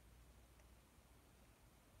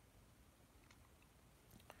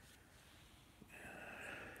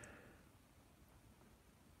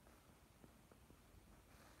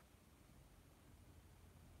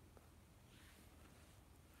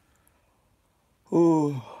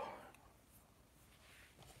 Ooh.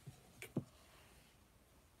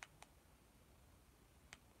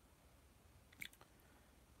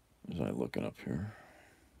 Was I looking up here?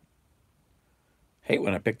 Hate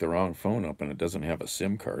when I pick the wrong phone up and it doesn't have a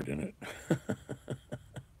SIM card in it.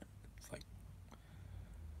 It's like,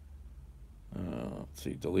 let's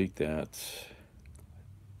see, delete that.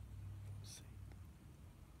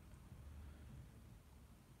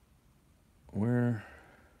 Where?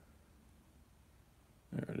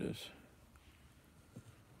 There it is.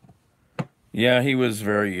 Yeah, he was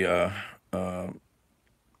very,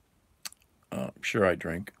 sure I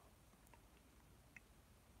drink.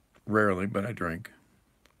 Rarely, but I drink.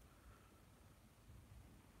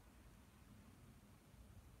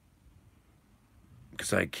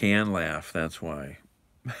 Because I can laugh, that's why.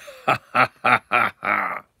 What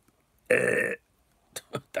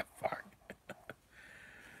the fuck?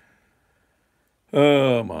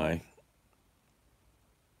 Oh, my.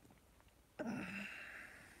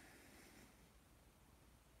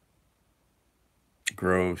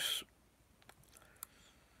 Gross.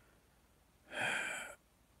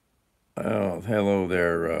 Oh, hello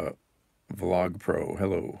there, Vlog Pro.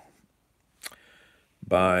 Hello.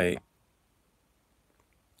 Bye.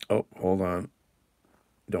 Oh, hold on.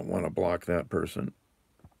 Don't want to block that person.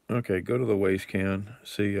 Okay, go to the waste can.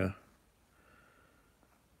 See ya.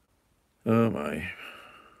 Oh, my.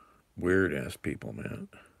 Weird-ass people, man.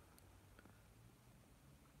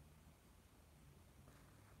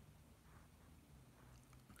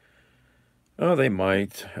 Oh, they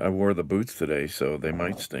might. I wore the boots today, so they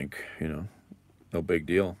might stink, you know. No big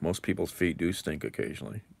deal. Most people's feet do stink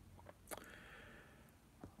occasionally.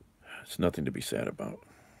 It's nothing to be sad about.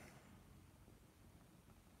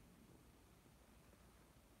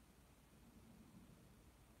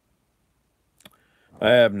 I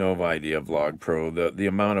have no idea, Vlog Pro. The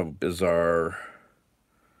amount of bizarre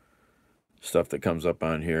stuff that comes up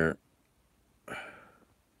on here.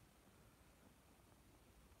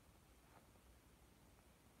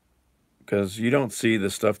 Because you don't see the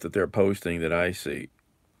stuff that they're posting that I see.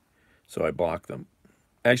 So I block them.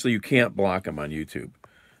 Actually, you can't block them on YouTube.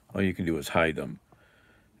 All you can do is hide them.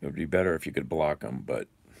 It would be better if you could block them, but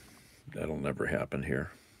that'll never happen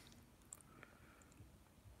here.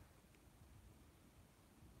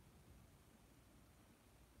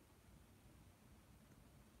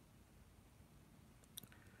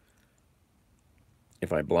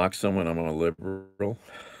 If I block someone, I'm a liberal.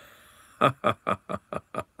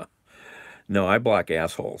 No, I block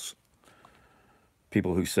assholes.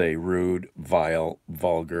 People who say rude, vile,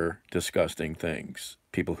 vulgar, disgusting things.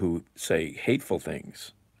 People who say hateful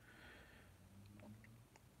things.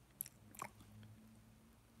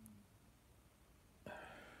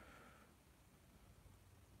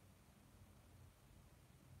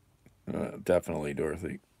 Definitely,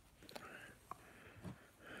 Dorothy.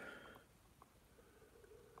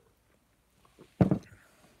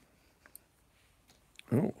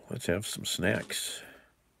 Oh, let's have some snacks.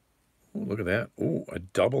 Ooh, look at that. Ooh, a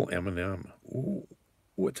double M&M. Ooh,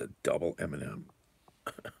 it's a double M&M.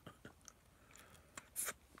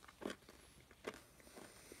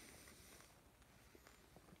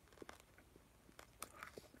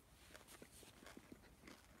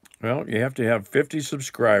 Well, you have to have 50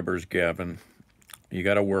 subscribers, Gavin. You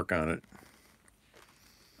got to work on it.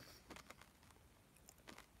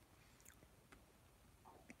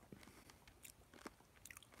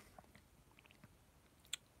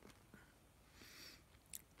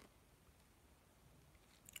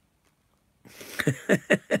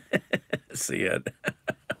 See it.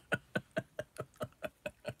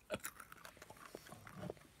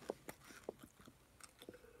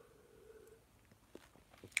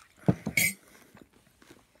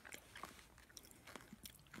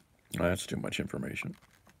 That's too much information.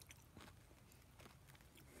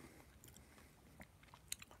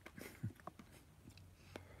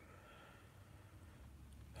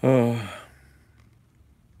 Oh,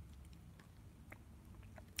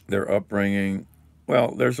 their upbringing.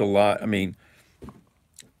 Well, there's a lot. I mean,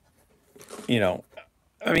 you know,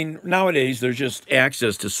 nowadays there's just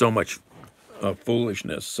access to so much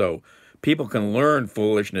foolishness. So people can learn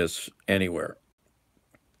foolishness anywhere.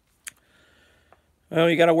 Well,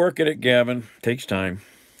 you got to work at it, Gavin. Takes time.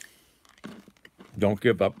 Don't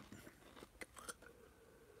give up.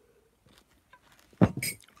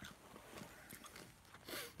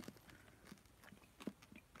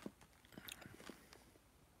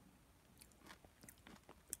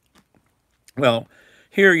 Well,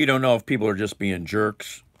 here you don't know if people are just being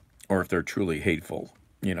jerks or if they're truly hateful,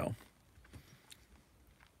 you know.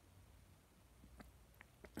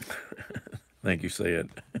 Thank you, say it.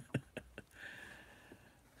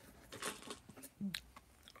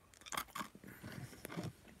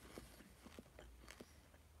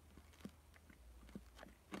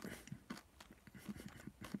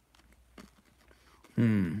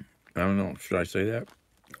 I don't know. Should I say that?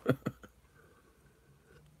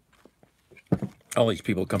 All these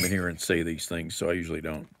people come in here and say these things, so I usually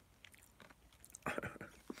don't.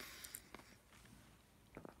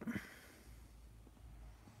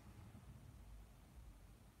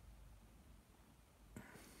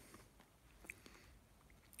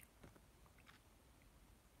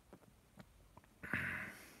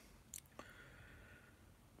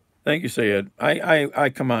 Thank you, Sayed. I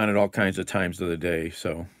come on at all kinds of times of the day,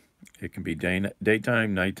 so it can be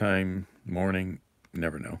daytime, nighttime, morning,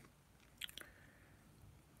 never know.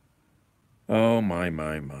 Oh, my.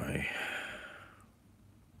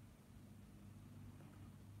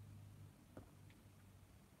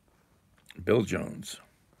 Bill Jones.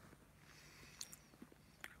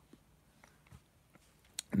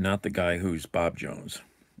 Not the guy who's Bob Jones.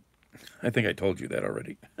 I think I told you that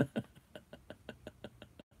already.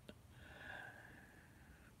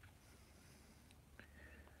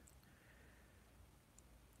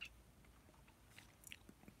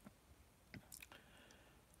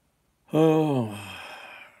 Oh,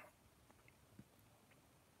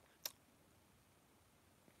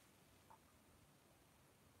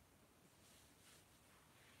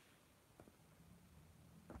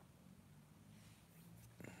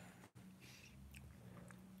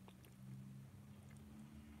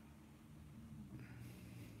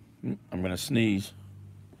 I'm going to sneeze.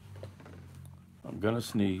 I'm going to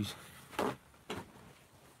sneeze.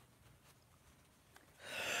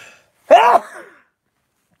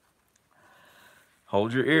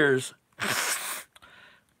 Hold your ears.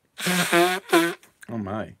 Oh,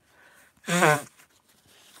 my. I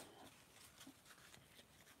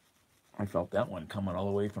felt that one coming all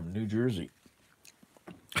the way from New Jersey.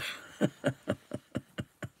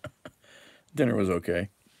 Dinner was okay.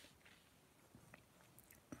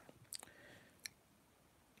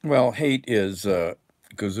 Well, hate is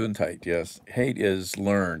Gesundheit, yes. Hate is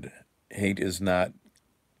learned. Hate is not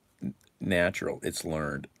natural, it's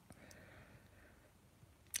learned.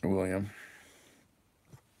 William.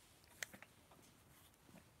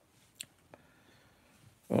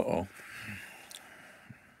 Uh-oh.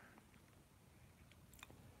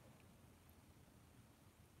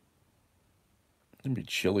 It'll be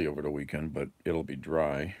chilly over the weekend, but it'll be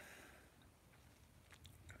dry.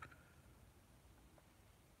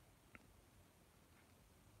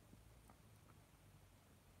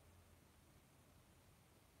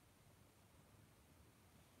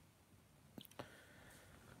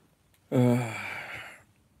 Uh,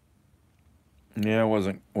 yeah,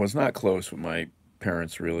 was not close with my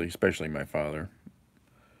parents really, especially my father.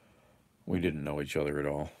 We didn't know each other at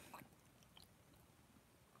all.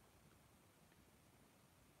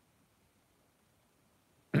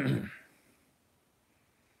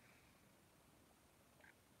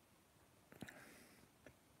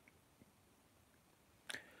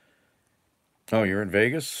 Oh, you're in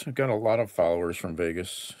Vegas? I've got a lot of followers from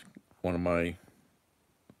Vegas. One of my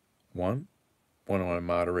one one of my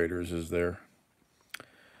moderators is there.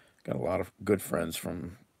 Got a lot of good friends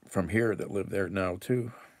from here that live there now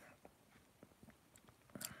too.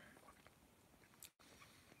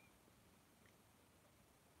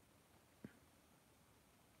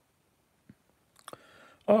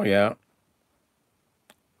 Oh yeah,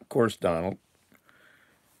 of course, Donald.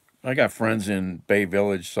 I got friends in Bay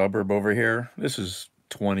Village suburb over here. This is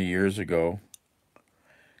 20 years ago.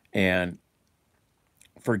 And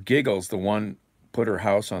for giggles, the one put her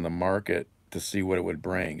house on the market to see what it would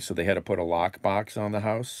bring. So they had to put a lockbox on the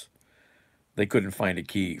house. They couldn't find a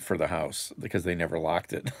key for the house because they never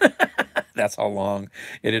locked it. That's how long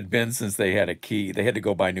it had been since they had a key. They had to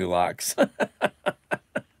go buy new locks.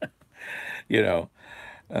 you know,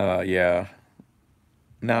 yeah.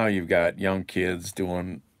 Now you've got young kids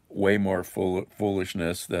doing way more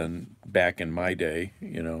foolishness than back in my day.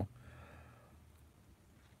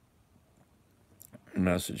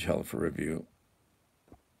 Message held for review.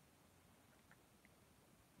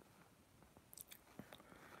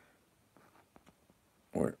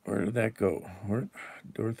 Where did that go? Where,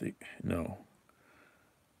 Dorothy? No.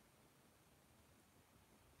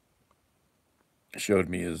 Showed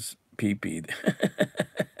me his pee-pee.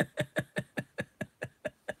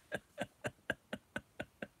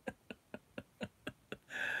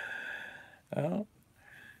 Oh,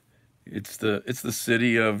 it's the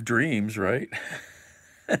city of dreams, right?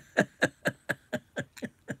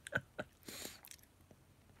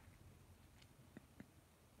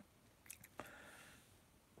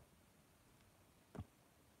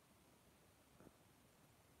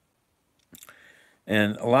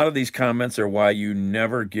 And a lot of these comments are why you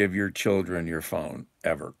never give your children your phone,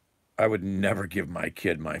 ever. I would never give my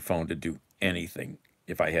kid my phone to do anything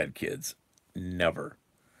if I had kids. Never.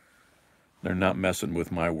 They're not messing with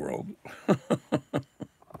my world.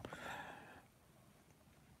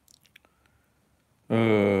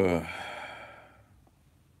 uh,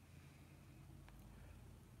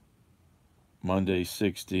 Monday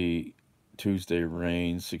 60, Tuesday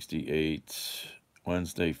rain 68,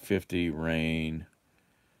 Wednesday 50 rain,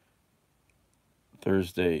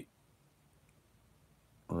 Thursday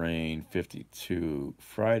rain 52,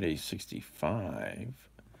 Friday 65.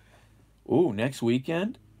 Ooh, next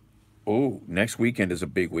weekend? Oh, next weekend is a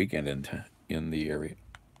big weekend in the area.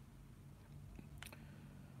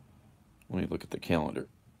 Let me look at the calendar.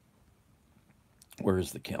 Where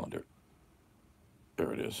is the calendar?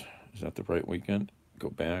 There it is. Is that the right weekend? Go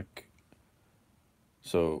back.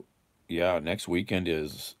 So, yeah, next weekend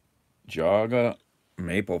is Jaga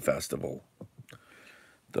Maple Festival,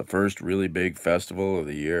 the first really big festival of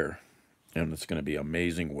the year. And it's going to be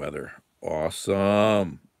amazing weather.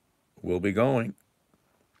 Awesome. We'll be going.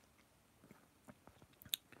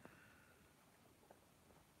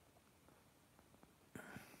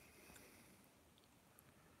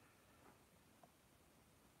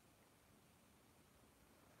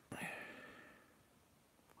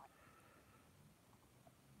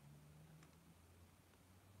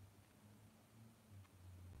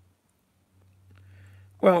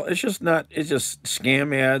 Well, it's just not. It's just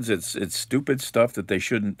scam ads. It's stupid stuff that they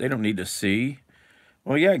don't need to see.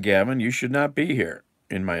 Well, yeah, Gavin, you should not be here,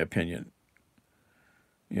 in my opinion.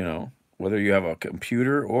 Whether you have a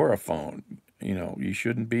computer or a phone, you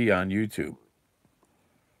shouldn't be on YouTube.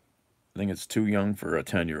 I think it's too young for a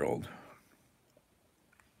 10-year-old.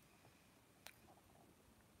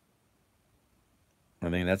 I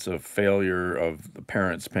think that's a failure of the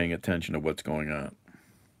parents paying attention to what's going on.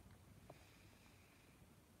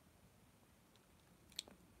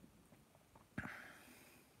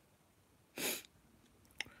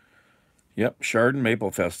 Yep, Chardon Maple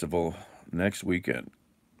Festival next weekend.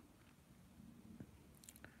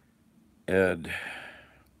 Ed,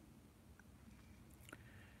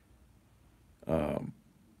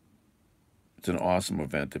 it's an awesome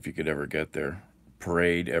event if you could ever get there.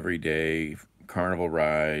 Parade every day, carnival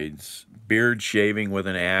rides, beard shaving with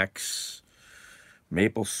an axe,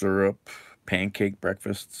 maple syrup, pancake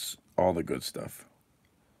breakfasts, all the good stuff.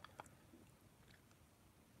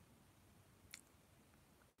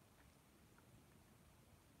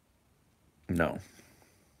 No.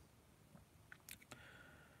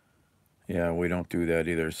 Yeah, we don't do that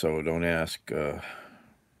either, so don't ask.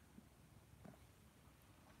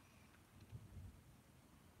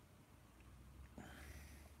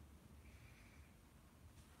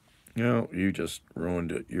 You just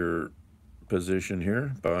ruined your position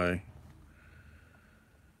here by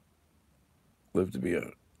live to be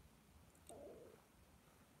a.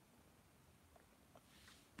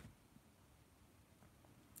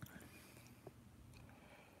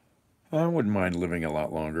 I wouldn't mind living a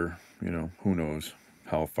lot longer. Who knows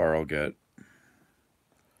how far I'll get.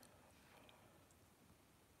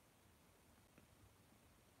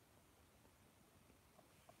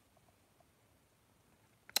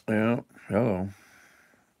 Yeah, hello.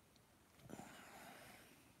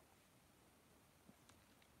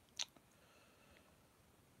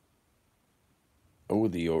 Oh,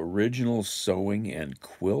 the original sewing and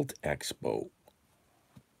quilt expo.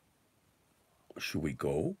 Should we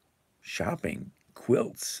go? Shopping,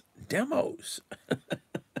 quilts, demos.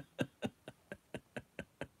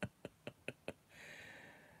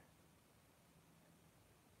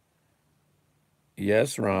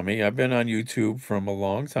 Yes, Rami. I've been on YouTube from a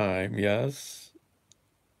long time. Yes.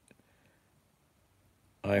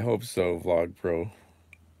 I hope so, Vlog Pro.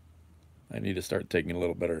 I need to start taking a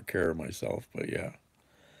little better care of myself, but yeah.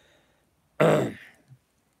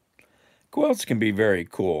 Quilts can be very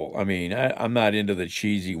cool. I mean, I'm not into the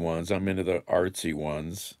cheesy ones. I'm into the artsy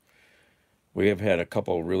ones. We have had a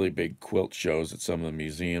couple really big quilt shows at some of the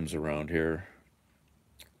museums around here.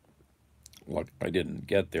 Look, I didn't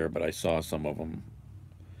get there, but I saw some of them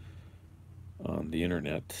on the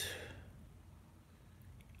internet.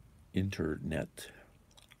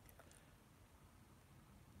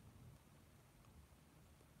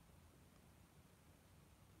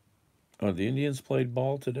 Oh, the Indians played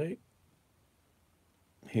ball today?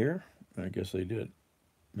 Here? I guess they did.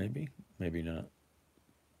 Maybe, maybe not.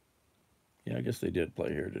 Yeah, I guess they did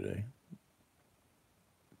play here today.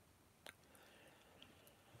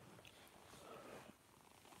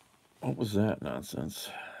 What was that nonsense?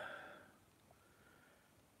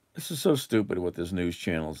 This is so stupid what this news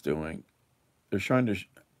channel's doing. They're trying to...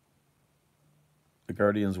 The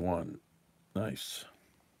Guardians won. Nice.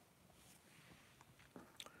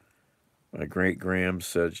 My great Graham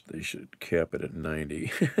said they should cap it at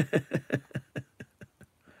 90.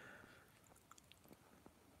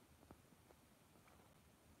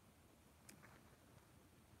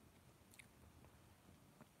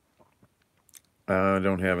 I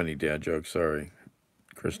don't have any dad jokes. Sorry,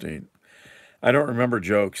 Christine. I don't remember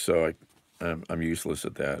jokes, so I'm useless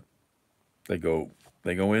at that. They go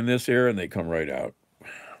in this ear and they come right out.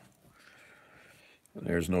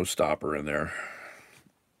 There's no stopper in there.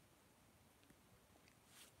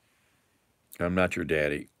 I'm not your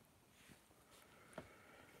daddy.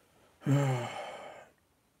 I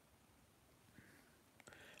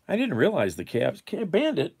didn't realize the Cavs.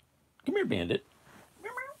 Bandit, come here, Bandit.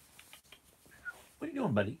 What are you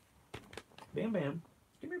doing, buddy? Bam Bam,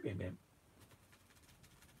 come here, Bam Bam.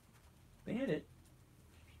 Bandit,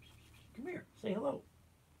 come here. Say hello.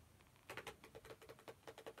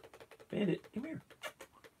 Bandit, come here.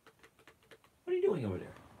 What are you doing over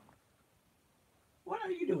there? What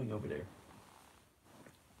are you doing over there?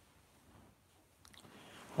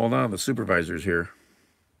 Hold on, the supervisor's here.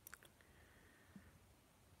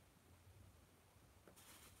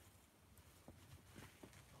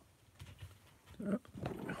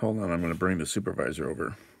 Hold on, I'm going to bring the supervisor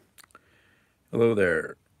over. Hello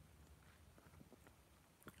there.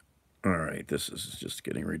 All right, this is just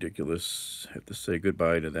getting ridiculous. I have to say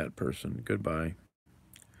goodbye to that person. Goodbye.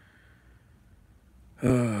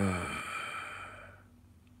 It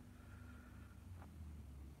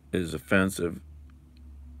is offensive.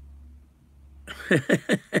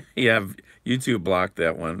 Yeah, YouTube blocked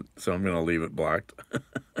that one, so I'm going to leave it blocked.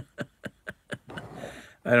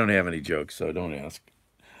 I don't have any jokes, so don't ask.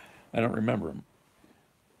 I don't remember them.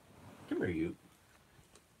 Come here, you.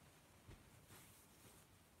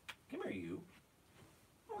 Come here, you.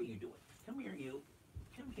 What are you doing? Come here, you.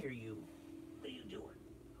 Come here, you. What are you doing?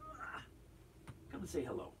 Come and say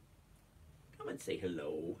hello. Come and say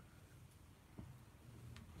hello.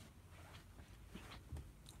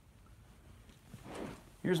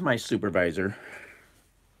 Here's my supervisor.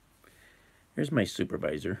 Here's my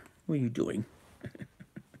supervisor. What are you doing? What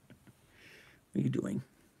are you doing?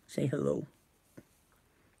 Say hello.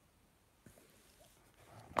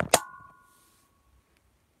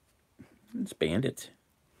 It's Bandit.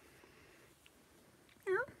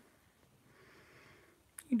 Yeah. What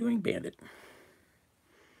are you doing, Bandit?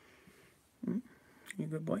 You a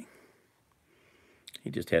good boy?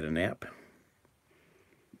 He just had a nap.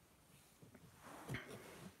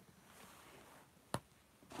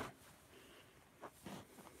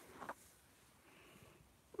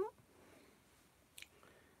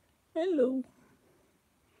 Hello.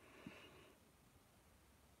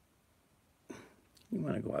 You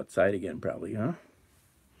want to go outside again, probably, huh?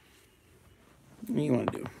 What do you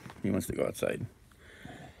want to do? He wants to go outside.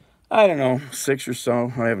 I don't know, 6 or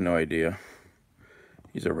so. I have no idea.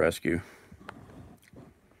 He's a rescue.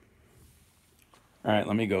 All right,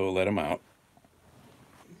 let me go let him out.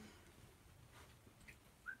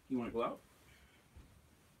 You want to go out?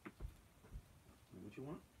 What you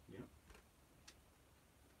want? Yeah.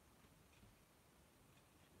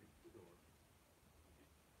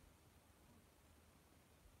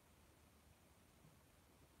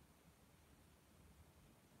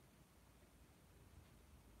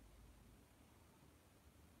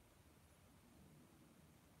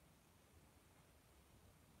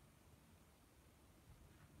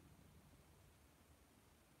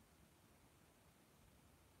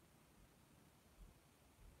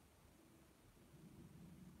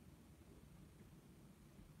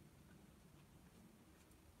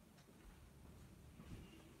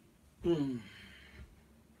 Okay.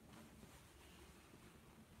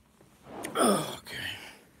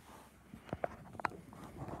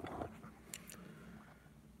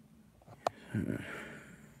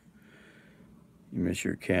 You miss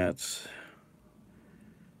your cats.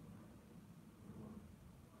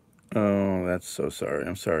 Oh, that's so sorry.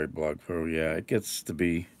 I'm sorry, Blogpo. Yeah, it gets to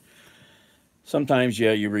be. Sometimes,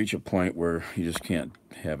 yeah, you reach a point where you just can't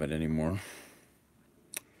have it anymore.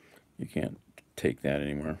 You can't take that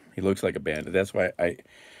anymore. He looks like a bandit. That's why I.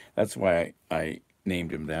 That's why I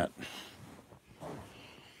named him that.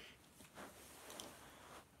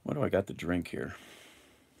 What do I got to drink here?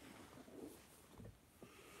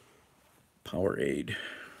 Powerade.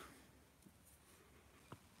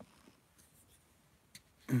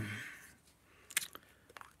 A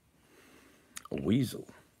weasel.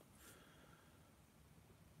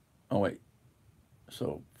 Oh wait.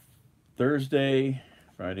 So Thursday,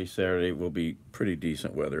 Friday, Saturday will be pretty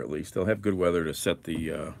decent weather. At least they'll have good weather to set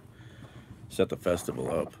the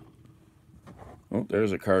festival up. Oh,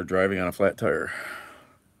 there's a car driving on a flat tire.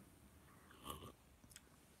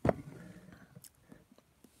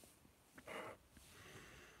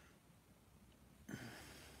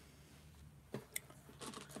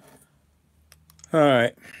 All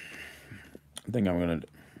right. I think I'm gonna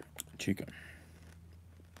chica.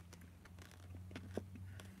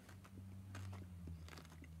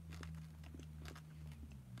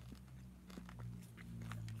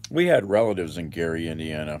 We had relatives in Gary,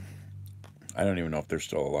 Indiana. I don't even know if they're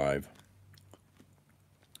still alive.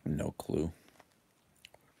 No clue.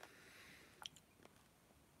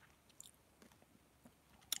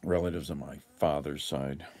 Relatives on my father's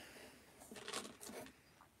side.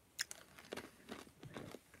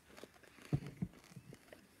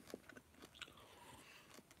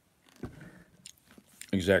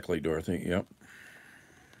 Exactly, Dorothy. Yep.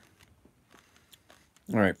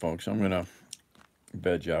 All right, folks. I'm gonna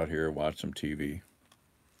veg out here, watch some TV.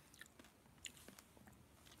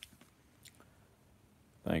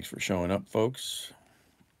 Thanks for showing up, folks.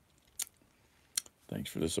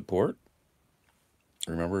 Thanks for the support.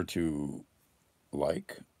 Remember to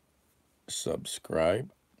like,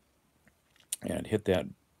 subscribe, and hit that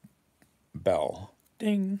bell.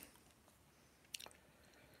 Ding.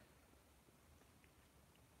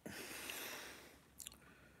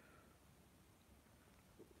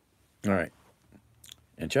 All right.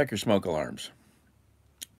 And check your smoke alarms.